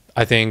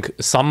 I think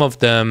some of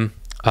them,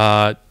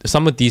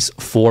 some of these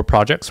 4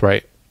 projects,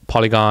 right?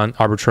 Polygon,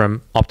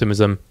 Arbitrum,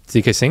 Optimism,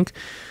 zkSync.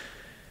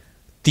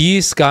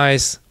 These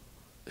guys,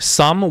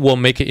 some will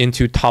make it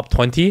into top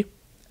 20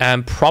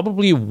 and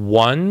probably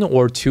 1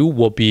 or 2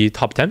 will be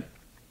top 10.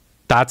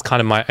 That's kind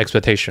of my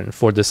expectation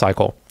for this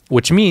cycle,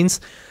 which means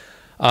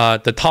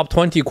the top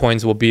 20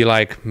 coins will be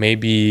like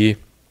maybe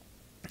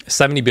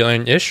 70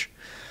 billion-ish.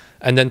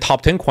 And then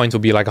top 10 coins will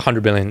be like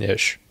 100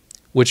 billion-ish,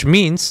 which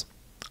means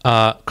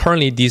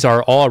currently these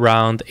are all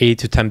around $8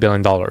 to $10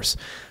 billion.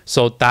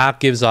 So that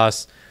gives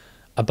us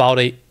about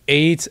a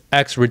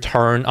 8x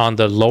return on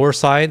the lower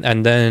side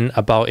and then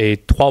about a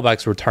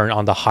 12x return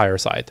on the higher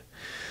side,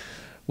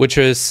 which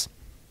is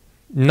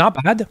not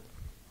bad.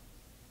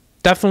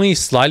 Definitely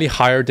slightly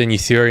higher than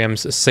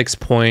Ethereum's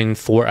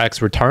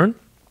 6.4x return.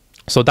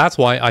 So that's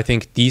why I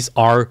think these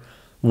are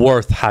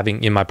worth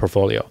having in my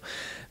portfolio.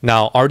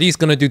 Now, are these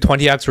going to do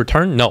 20x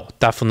return? No,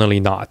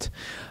 definitely not.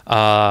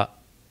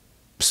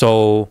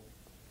 So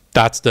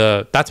that's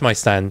my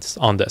stance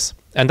on this.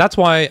 And that's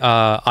why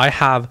I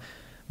have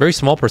very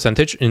small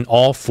percentage in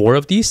all 4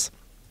 of these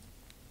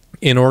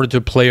in order to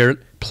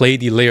play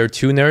the layer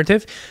 2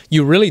 narrative.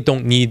 You really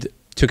don't need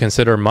to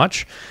consider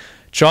much.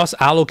 Just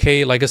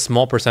allocate like a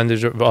small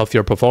percentage of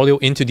your portfolio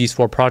into these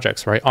 4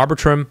 projects, right?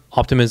 Arbitrum,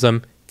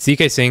 Optimism,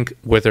 zkSync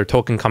with their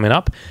token coming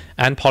up,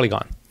 and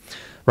Polygon,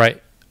 right?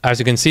 As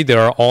you can see,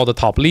 there are all the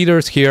top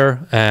leaders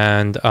here,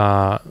 and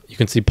you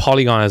can see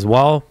Polygon as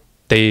well.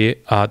 They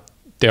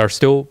are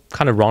still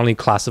kind of wrongly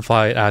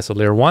classified as a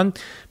layer 1,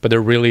 but they're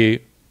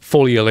really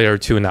fully a layer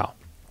 2 now.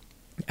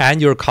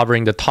 And you're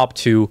covering the top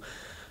 2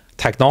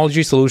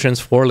 technology solutions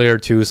for layer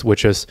 2s,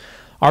 which is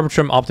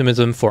Arbitrum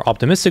Optimism for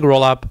optimistic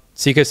rollup,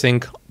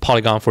 zkSync,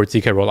 Polygon for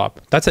zk rollup.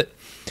 That's it.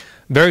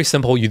 Very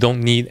simple. You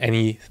don't need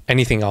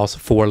anything else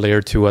for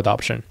layer 2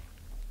 adoption.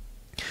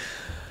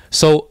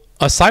 So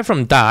aside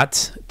from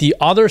that, the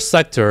other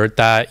sector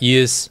that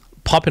is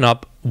popping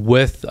up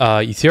with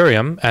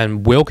Ethereum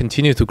and will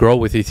continue to grow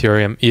with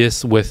Ethereum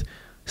is with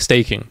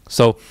staking.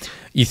 So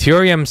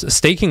Ethereum's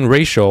staking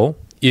ratio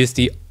is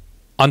the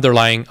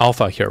underlying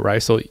alpha here,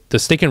 right? So the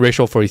staking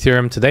ratio for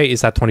Ethereum today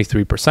is at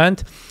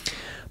 23%.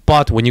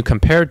 But when you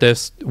compare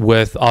this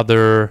with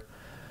other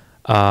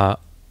layer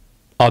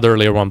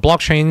 1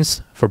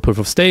 blockchains for proof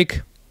of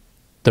stake,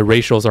 the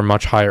ratios are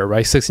much higher,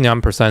 right?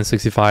 69%,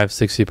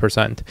 65%,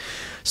 60%.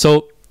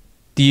 So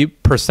the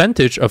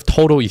percentage of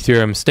total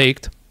Ethereum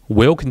staked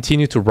will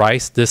continue to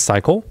rise this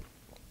cycle,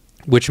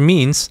 which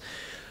means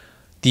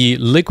the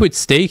liquid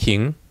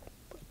staking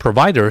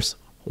providers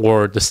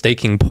or the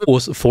staking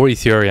pools for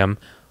Ethereum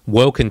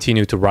will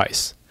continue to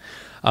rise.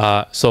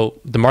 So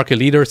the market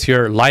leaders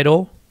here,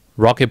 Lido,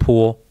 Rocket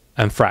Pool,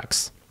 and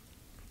Frax.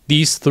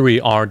 These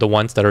 3 are the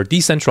ones that are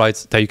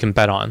decentralized that you can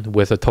bet on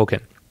with a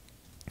token.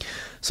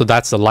 So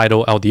that's the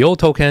Lido LDO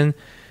token,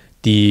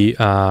 the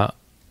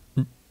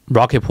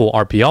Rocket Pool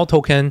RPL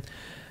token,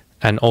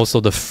 and also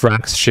the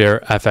Frax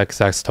Share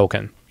FXX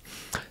token.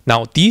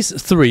 Now, these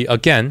 3,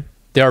 again,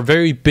 they are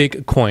very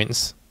big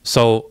coins.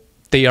 So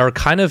they are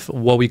kind of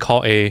what we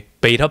call a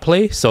beta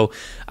play. So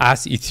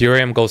as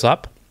Ethereum goes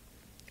up,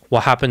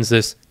 what happens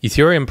is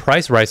Ethereum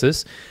price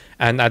rises,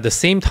 and at the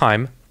same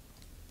time,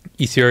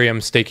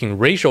 Ethereum staking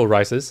ratio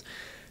rises.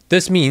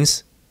 This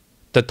means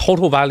the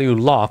total value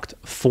locked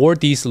for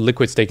these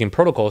liquid staking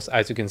protocols,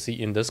 as you can see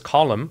in this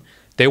column,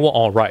 they will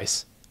all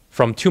rise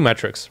from 2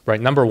 metrics,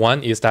 right? Number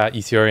 1 is that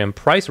Ethereum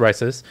price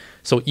rises.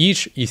 So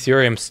each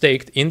Ethereum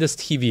staked in this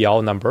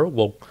TVL number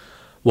will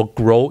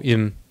grow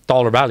in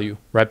dollar value,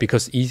 right?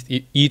 Because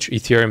each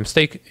Ethereum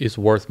stake is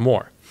worth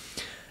more.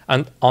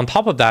 And on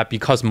top of that,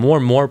 because more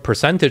and more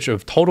percentage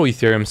of total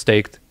Ethereum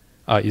staked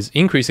is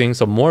increasing,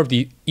 so more of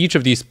each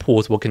of these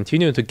pools will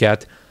continue to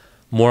get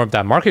more of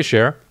that market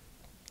share.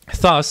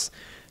 Thus,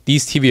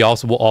 these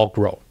TVLs will all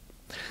grow.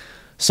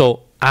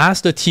 So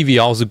as the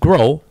TVLs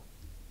grow,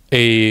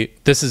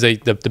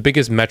 the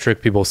biggest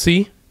metric people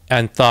see,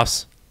 and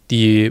thus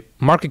the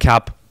market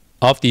cap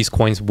of these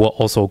coins will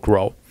also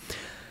grow.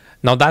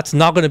 Now that's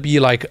not going to be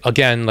like,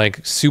 again,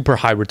 like super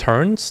high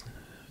returns.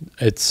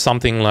 It's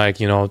something like,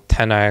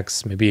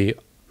 10x, maybe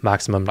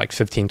maximum like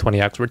 15,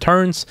 20x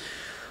returns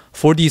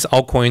for these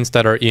altcoins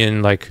that are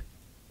in like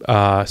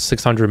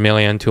 600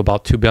 million to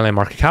about 2 billion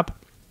market cap.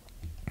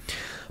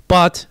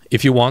 But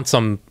if you want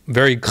some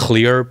very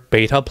clear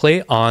beta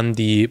play on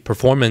the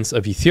performance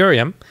of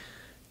Ethereum,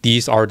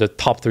 these are the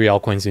top 3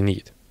 altcoins you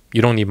need.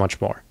 You don't need much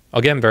more.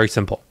 Again, very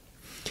simple.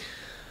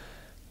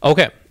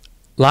 Okay,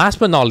 last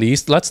but not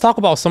least, let's talk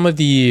about some of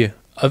the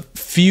a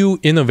few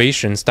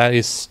innovations that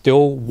is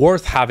still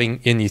worth having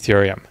in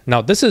Ethereum.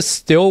 Now, this is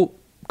still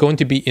going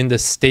to be in the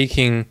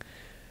staking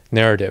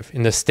narrative,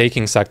 in the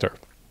staking sector.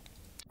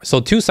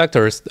 So two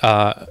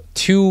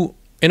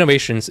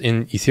innovations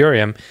in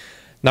Ethereum.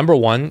 Number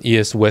one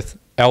is with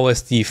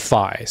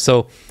LSDFi.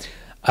 So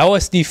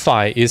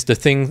LSDFi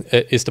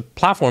is the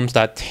platforms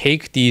that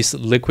take these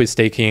liquid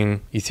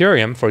staking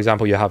Ethereum. For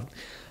example, you have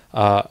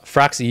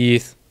Frax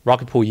ETH,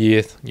 Rocket Pool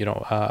ETH,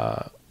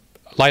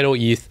 Lido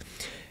ETH,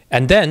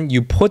 and then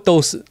you put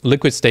those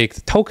liquid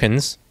staked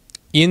tokens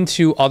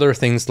into other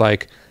things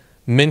like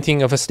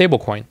minting of a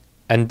stablecoin,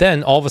 and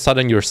then all of a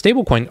sudden your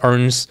stablecoin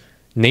earns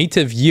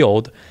native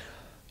yield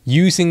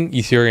using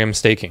Ethereum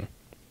staking,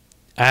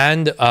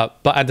 and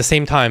but at the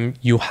same time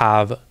you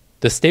have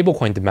the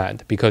stablecoin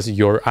demand because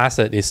your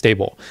asset is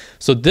stable.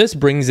 So this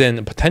brings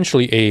in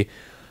potentially a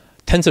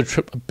tens of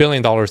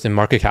billion dollars in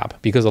market cap,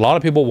 because a lot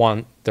of people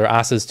want their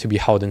assets to be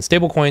held in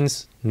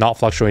stablecoins, not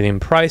fluctuating in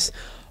price,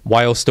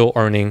 while still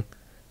earning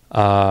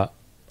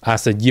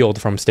asset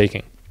yield from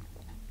staking.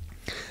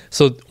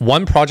 So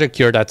one project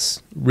here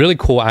that's really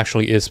cool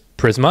actually is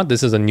Prisma.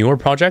 This is a newer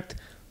project,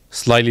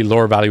 slightly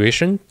lower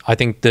valuation. I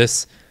think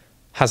this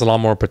has a lot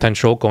more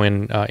potential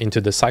going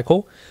into the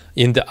cycle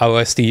in the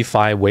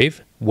LSDFi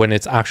wave when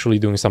it's actually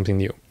doing something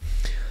new.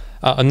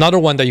 Another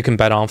one that you can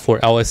bet on for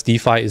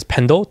LSDFi is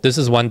Pendle. This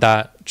is one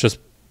that just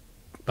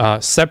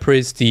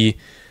separates the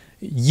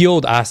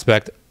yield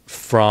aspect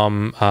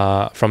from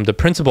the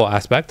principal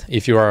aspect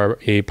if you are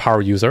a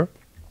power user,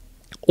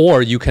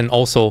 or you can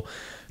also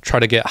try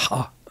to get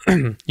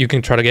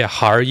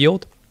higher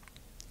yield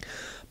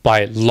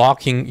by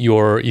locking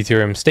your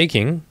Ethereum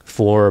staking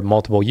for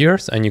multiple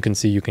years, and you can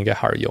see you can get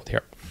higher yield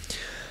here.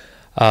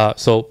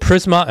 So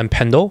Prisma and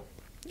Pendle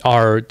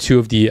are two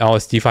of the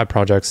LSDFi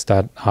projects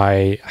that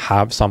I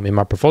have some in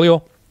my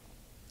portfolio.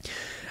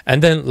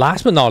 And then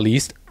last but not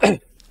least,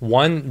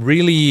 one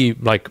really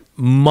like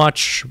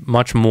much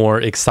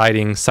more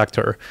exciting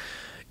sector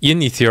in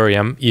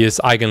Ethereum is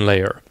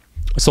EigenLayer.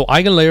 So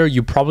EigenLayer,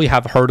 you probably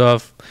have heard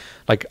of,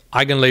 like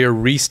EigenLayer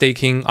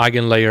restaking,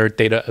 EigenLayer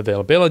data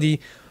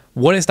availability.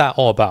 What is that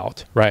all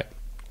about, right?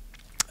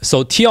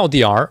 So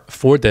TLDR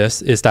for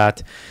this is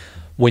that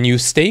when you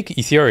stake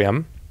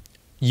Ethereum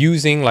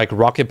using like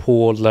Rocket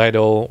Pool,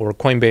 Lido, or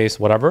Coinbase,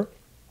 whatever,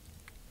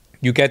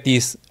 you get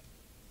these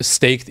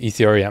staked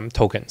Ethereum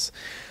tokens.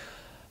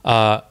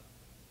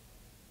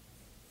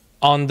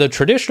 On the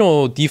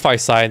traditional DeFi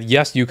side,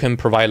 yes, you can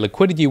provide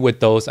liquidity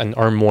with those and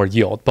earn more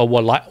yield. But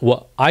what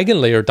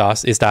EigenLayer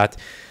does is that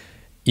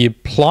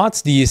it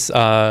plots these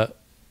staked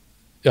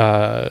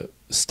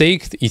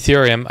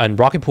Ethereum and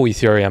Rocket Pool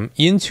Ethereum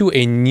into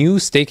a new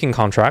staking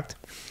contract,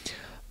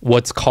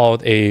 what's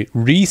called a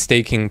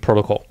restaking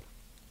protocol.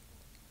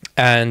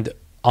 And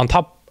on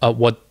top of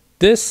what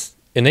this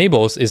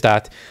enables is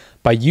that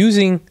by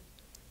using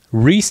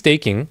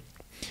restaking,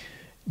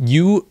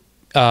 you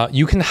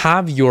can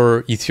have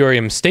your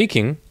Ethereum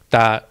staking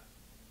that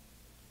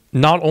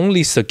not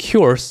only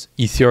secures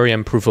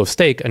Ethereum proof of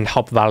stake and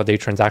help validate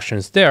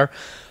transactions there,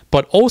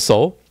 but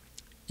also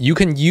you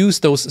can use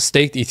those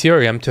staked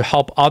Ethereum to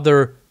help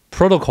other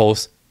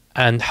protocols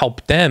and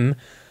help them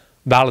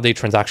validate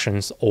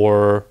transactions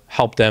or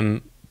help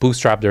them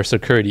bootstrap their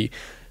security.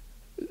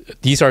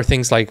 These are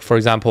things like, for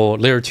example,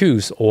 layer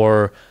 2s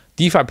or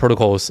DeFi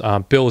protocols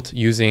built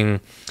using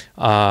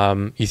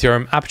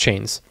Ethereum app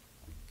chains,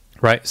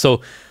 right?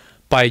 So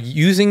by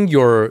using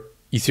your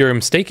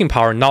Ethereum staking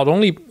power, not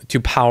only to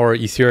power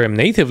Ethereum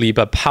natively,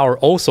 but power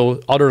also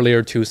other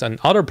layer 2s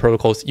and other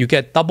protocols, you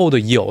get double the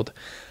yield.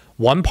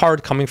 One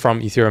part coming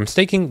from Ethereum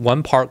staking,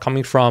 one part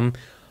coming from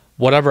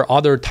whatever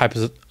other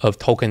types of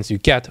tokens you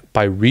get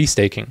by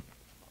restaking.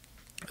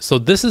 So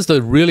this is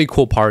the really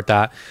cool part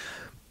that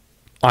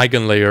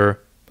EigenLayer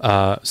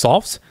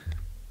solves.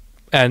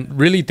 And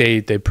really,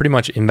 they pretty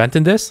much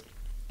invented this.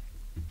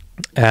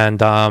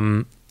 And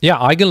yeah,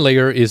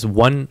 EigenLayer is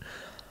one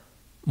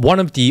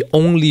of the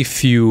only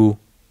few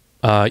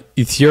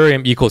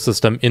Ethereum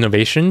ecosystem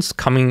innovations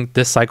coming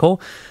this cycle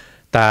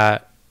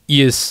that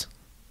is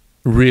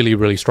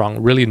really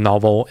strong, really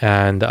novel.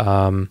 And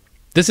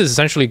this is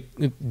essentially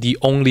the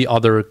only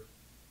other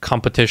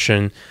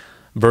competition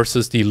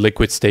versus the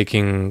liquid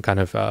staking kind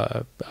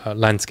of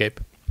landscape.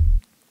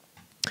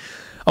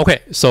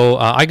 Okay, so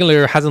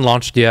EigenLayer hasn't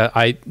launched yet.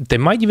 They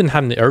might even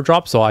have an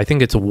airdrop, so I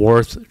think it's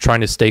worth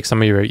trying to stake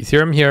some of your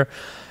Ethereum here.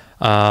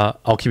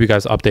 I'll keep you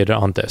guys updated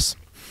on this.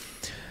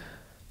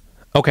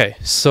 Okay,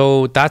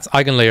 so that's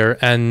EigenLayer,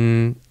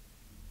 and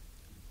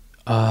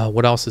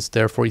what else is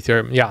there for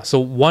Ethereum? Yeah, so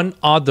one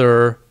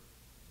other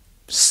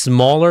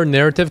smaller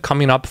narrative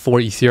coming up for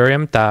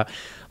Ethereum that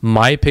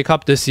might pick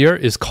up this year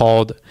is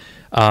called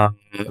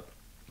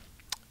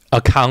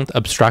account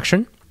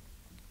abstraction.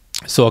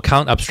 So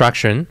account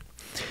abstraction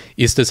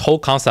is this whole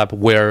concept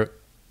where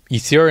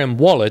Ethereum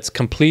wallets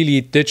completely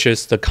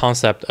ditches the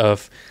concept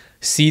of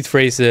seed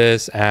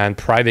phrases and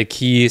private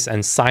keys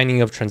and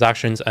signing of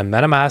transactions and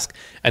MetaMask,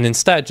 and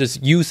instead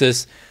just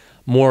uses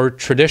more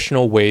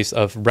traditional ways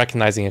of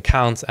recognizing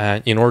accounts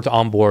and in order to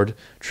onboard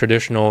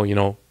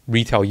traditional,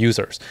 retail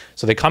users.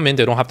 So they come in,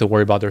 they don't have to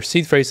worry about their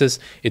seed phrases.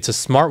 It's a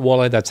smart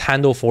wallet that's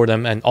handled for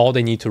them, and all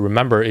they need to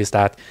remember is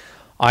that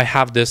I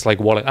have this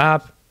wallet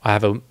app, I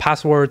have a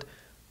password,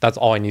 that's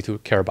all I need to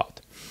care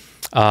about.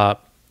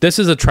 This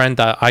is a trend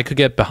that I could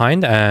get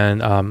behind,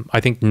 and I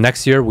think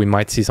next year we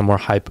might see some more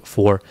hype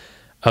for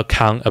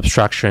account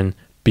abstraction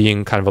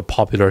being kind of a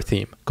popular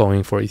theme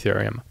going for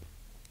Ethereum.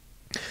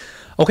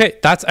 Okay,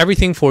 that's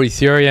everything for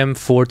Ethereum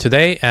for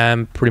today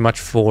and pretty much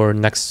for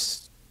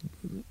next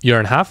year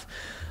and a half.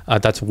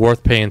 That's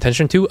worth paying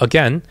attention to.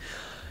 Again,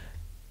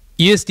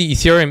 is the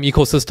Ethereum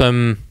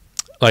ecosystem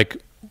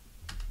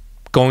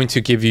going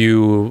to give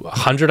you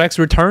 100x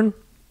return?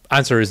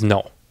 Answer is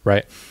no,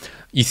 right?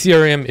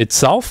 Ethereum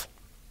itself,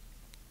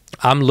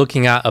 I'm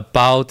looking at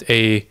about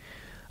a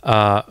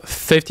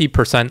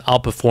 50%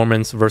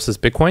 outperformance versus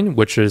Bitcoin,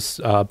 which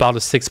is about a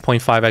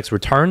 6.5x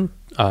return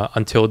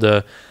until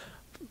the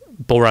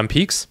bull run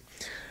peaks.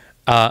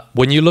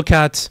 When you look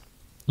at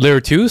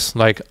layer 2s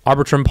like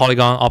Arbitrum,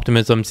 Polygon,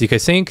 Optimism,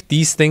 ZK Sync,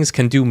 these things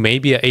can do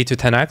maybe a 8 to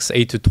 10x,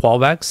 8 to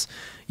 12x,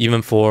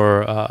 even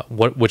for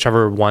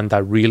whichever one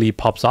that really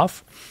pops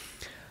off.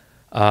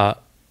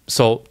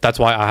 So that's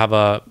why I have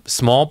a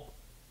small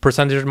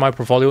percentage of my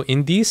portfolio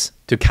in these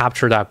to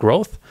capture that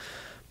growth,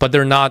 but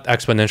they're not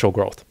exponential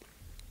growth.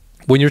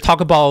 When you're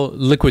talking about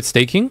liquid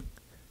staking,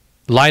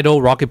 Lido,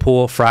 Rocket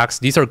Pool, Frax,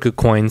 these are good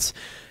coins.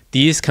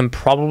 These can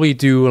probably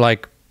do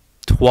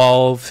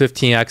 12,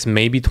 15x,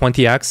 maybe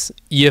 20x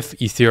if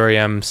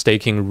Ethereum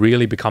staking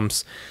really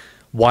becomes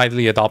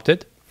widely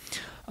adopted.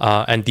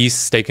 And these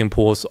staking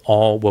pools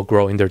all will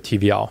grow in their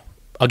TVL.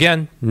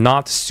 Again,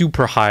 not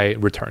super high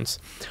returns.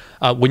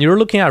 When you're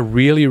looking at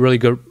really, really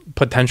good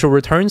potential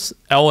returns,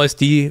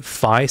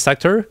 LSDFi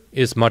sector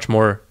is much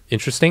more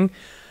interesting.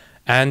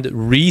 And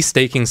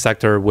restaking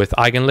sector with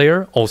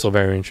EigenLayer, also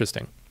very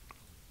interesting.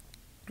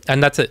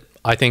 And that's it.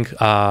 I think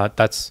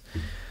that's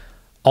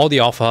all the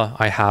alpha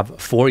I have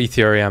for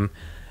Ethereum.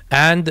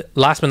 And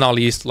last but not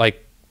least,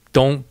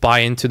 don't buy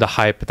into the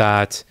hype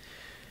that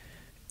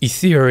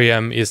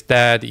Ethereum is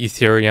dead.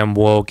 Ethereum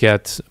will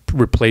get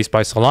replaced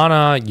by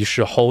Solana. You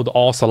should hold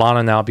all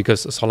Solana now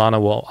because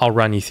Solana will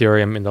outrun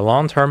Ethereum in the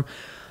long term.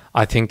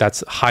 I think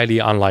that's highly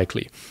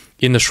unlikely.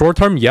 In the short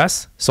term,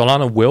 yes,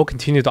 Solana will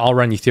continue to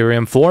outrun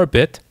Ethereum for a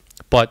bit,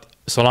 but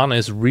Solana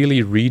is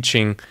really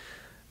reaching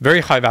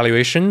very high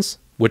valuations,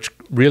 which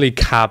really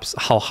caps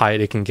how high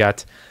it can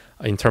get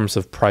in terms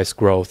of price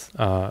growth,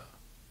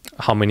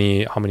 how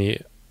many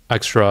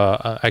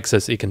extra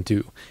exits it can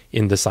do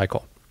in the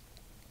cycle.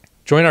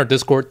 Join our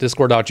Discord,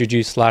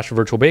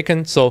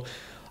 discord.gg/virtualbacon. So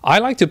I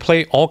like to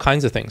play all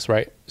kinds of things,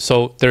 right?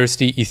 So there's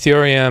the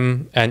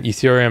Ethereum and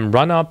Ethereum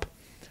run up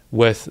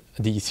with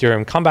the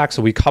Ethereum comeback.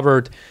 So we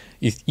covered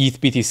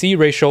ETH BTC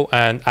ratio,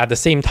 and at the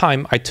same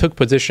time, I took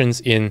positions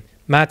in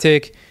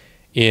Matic,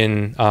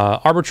 in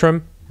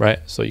Arbitrum, right?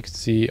 So you can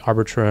see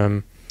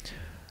Arbitrum.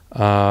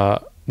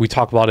 We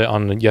talked about it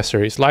on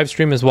yesterday's live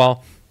stream as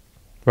well,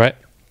 right?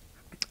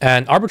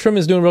 And Arbitrum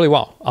is doing really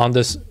well on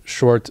this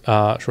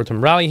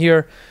short-term rally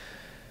here.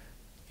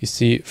 You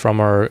see from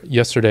our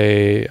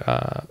yesterday,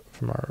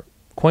 from our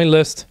coin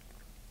list,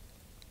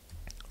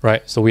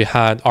 right? So we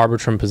had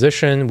Arbitrum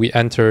position. We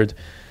entered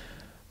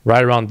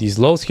right around these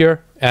lows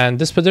here. And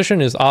this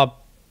position is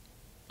up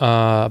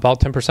about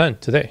 10%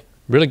 today.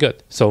 Really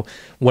good. So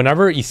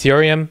whenever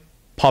Ethereum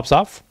pops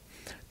off,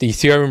 the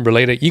Ethereum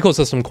related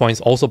ecosystem coins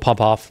also pop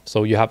off.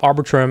 So you have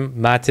Arbitrum,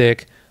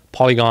 Matic,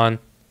 Polygon,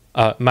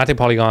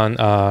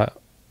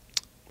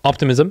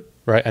 Optimism,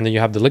 right? And then you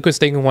have the liquid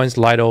staking coins,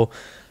 Lido,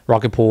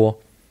 Rocket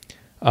Pool,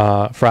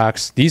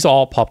 Frax. These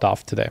all popped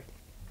off today.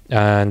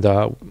 And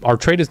our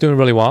trade is doing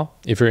really well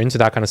if you're into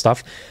that kind of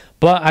stuff.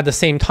 But at the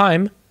same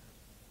time,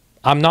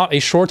 I'm not a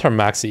short-term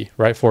maxi,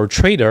 right? For a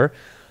trader,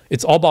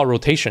 it's all about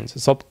rotations.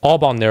 It's all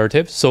about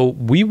narrative. So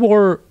we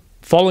were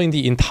following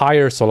the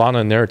entire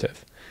Solana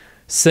narrative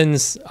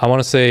since, I want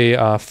to say,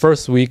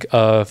 first week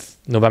of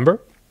November,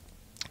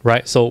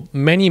 right? So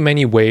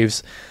many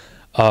waves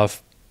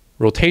of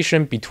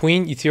rotation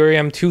between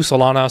Ethereum to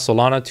Solana,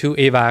 Solana to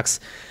AVAX.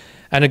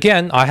 And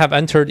again, I have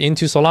entered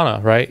into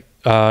Solana, right?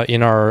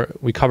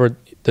 We covered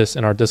this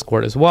in our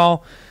Discord as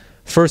well.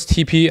 First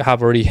TP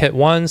have already hit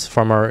once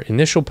from our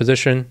initial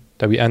position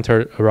that we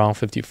entered around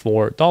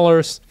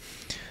 $54.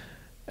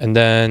 And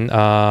then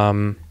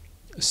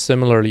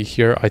Similarly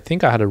here, I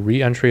think I had a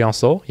re-entry on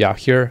Sol. Yeah,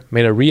 here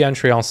made a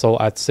re-entry on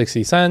Sol at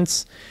 60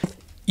 cents.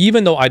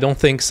 Even though I don't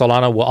think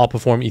Solana will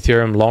outperform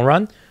Ethereum long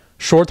run,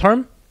 short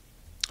term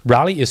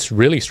rally is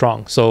really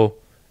strong. So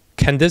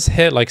can this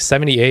hit like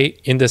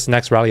 78 in this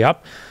next rally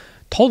up?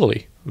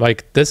 Totally.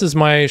 Like this is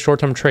my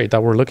short-term trade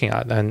that we're looking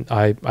at. And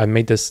I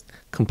made this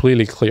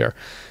completely clear.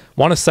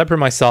 Want to separate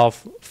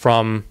myself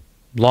from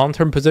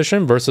long-term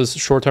position versus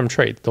short-term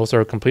trade. Those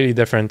are completely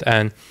different.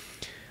 And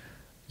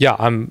yeah,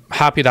 I'm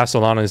happy that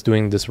Solana is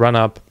doing this run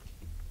up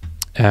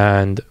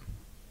and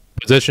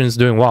position is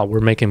doing well. We're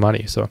making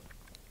money. So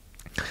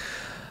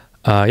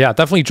yeah,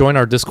 definitely join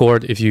our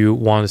Discord if you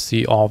want to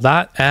see all of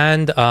that.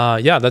 And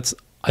yeah, that's,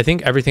 I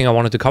think, everything I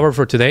wanted to cover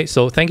for today.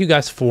 So thank you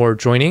guys for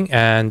joining.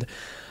 And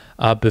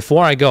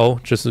before I go,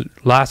 just a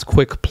last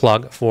quick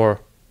plug for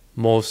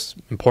most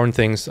important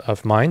things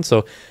of mine.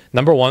 So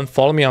number one,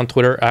 follow me on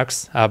Twitter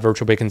X at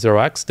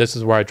virtualbacon0x. This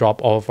is where I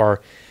drop all of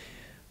our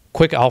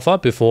quick alpha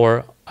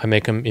before I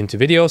make them into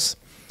videos.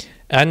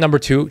 And number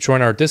two,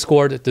 join our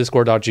Discord,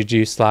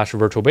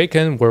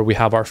 discord.gg/virtualbacon, where we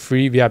have our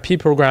free VIP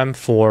program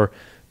for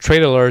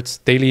trade alerts,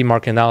 daily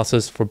market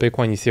analysis for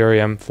Bitcoin,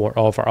 Ethereum, for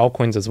all of our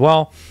altcoins as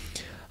well.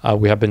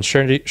 We have been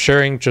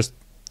sharing just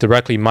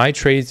directly my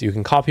trades. You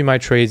can copy my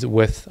trades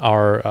with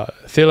our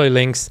affiliate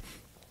links,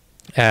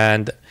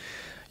 and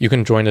you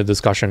can join the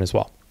discussion as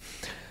well.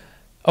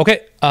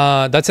 Okay,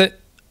 that's it.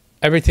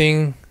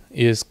 Everything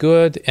is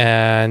good,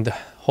 and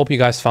hope you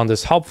guys found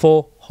this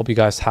helpful. Hope you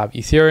guys have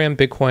Ethereum,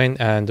 Bitcoin,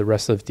 and the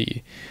rest of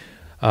the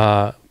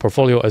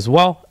portfolio as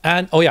well.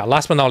 And oh yeah,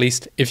 last but not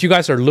least, if you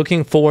guys are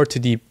looking forward to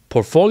the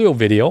portfolio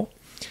video,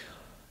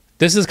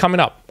 this is coming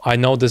up. I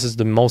know this is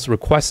the most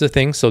requested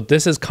thing, so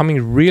this is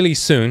coming really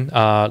soon.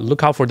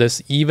 Look out for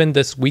this even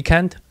this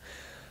weekend,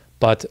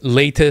 but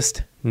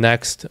latest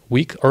next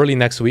week, early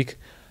next week,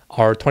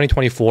 our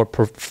 2024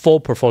 full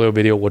portfolio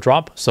video will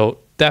drop. So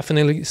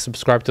definitely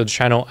subscribe to the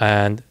channel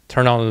and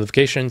turn on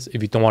notifications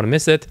if you don't want to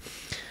miss it.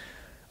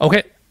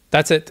 Okay,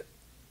 that's it.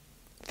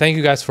 Thank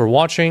you guys for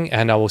watching,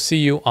 and I will see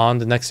you on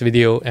the next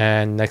video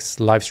and next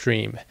live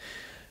stream.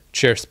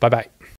 Cheers. Bye-bye.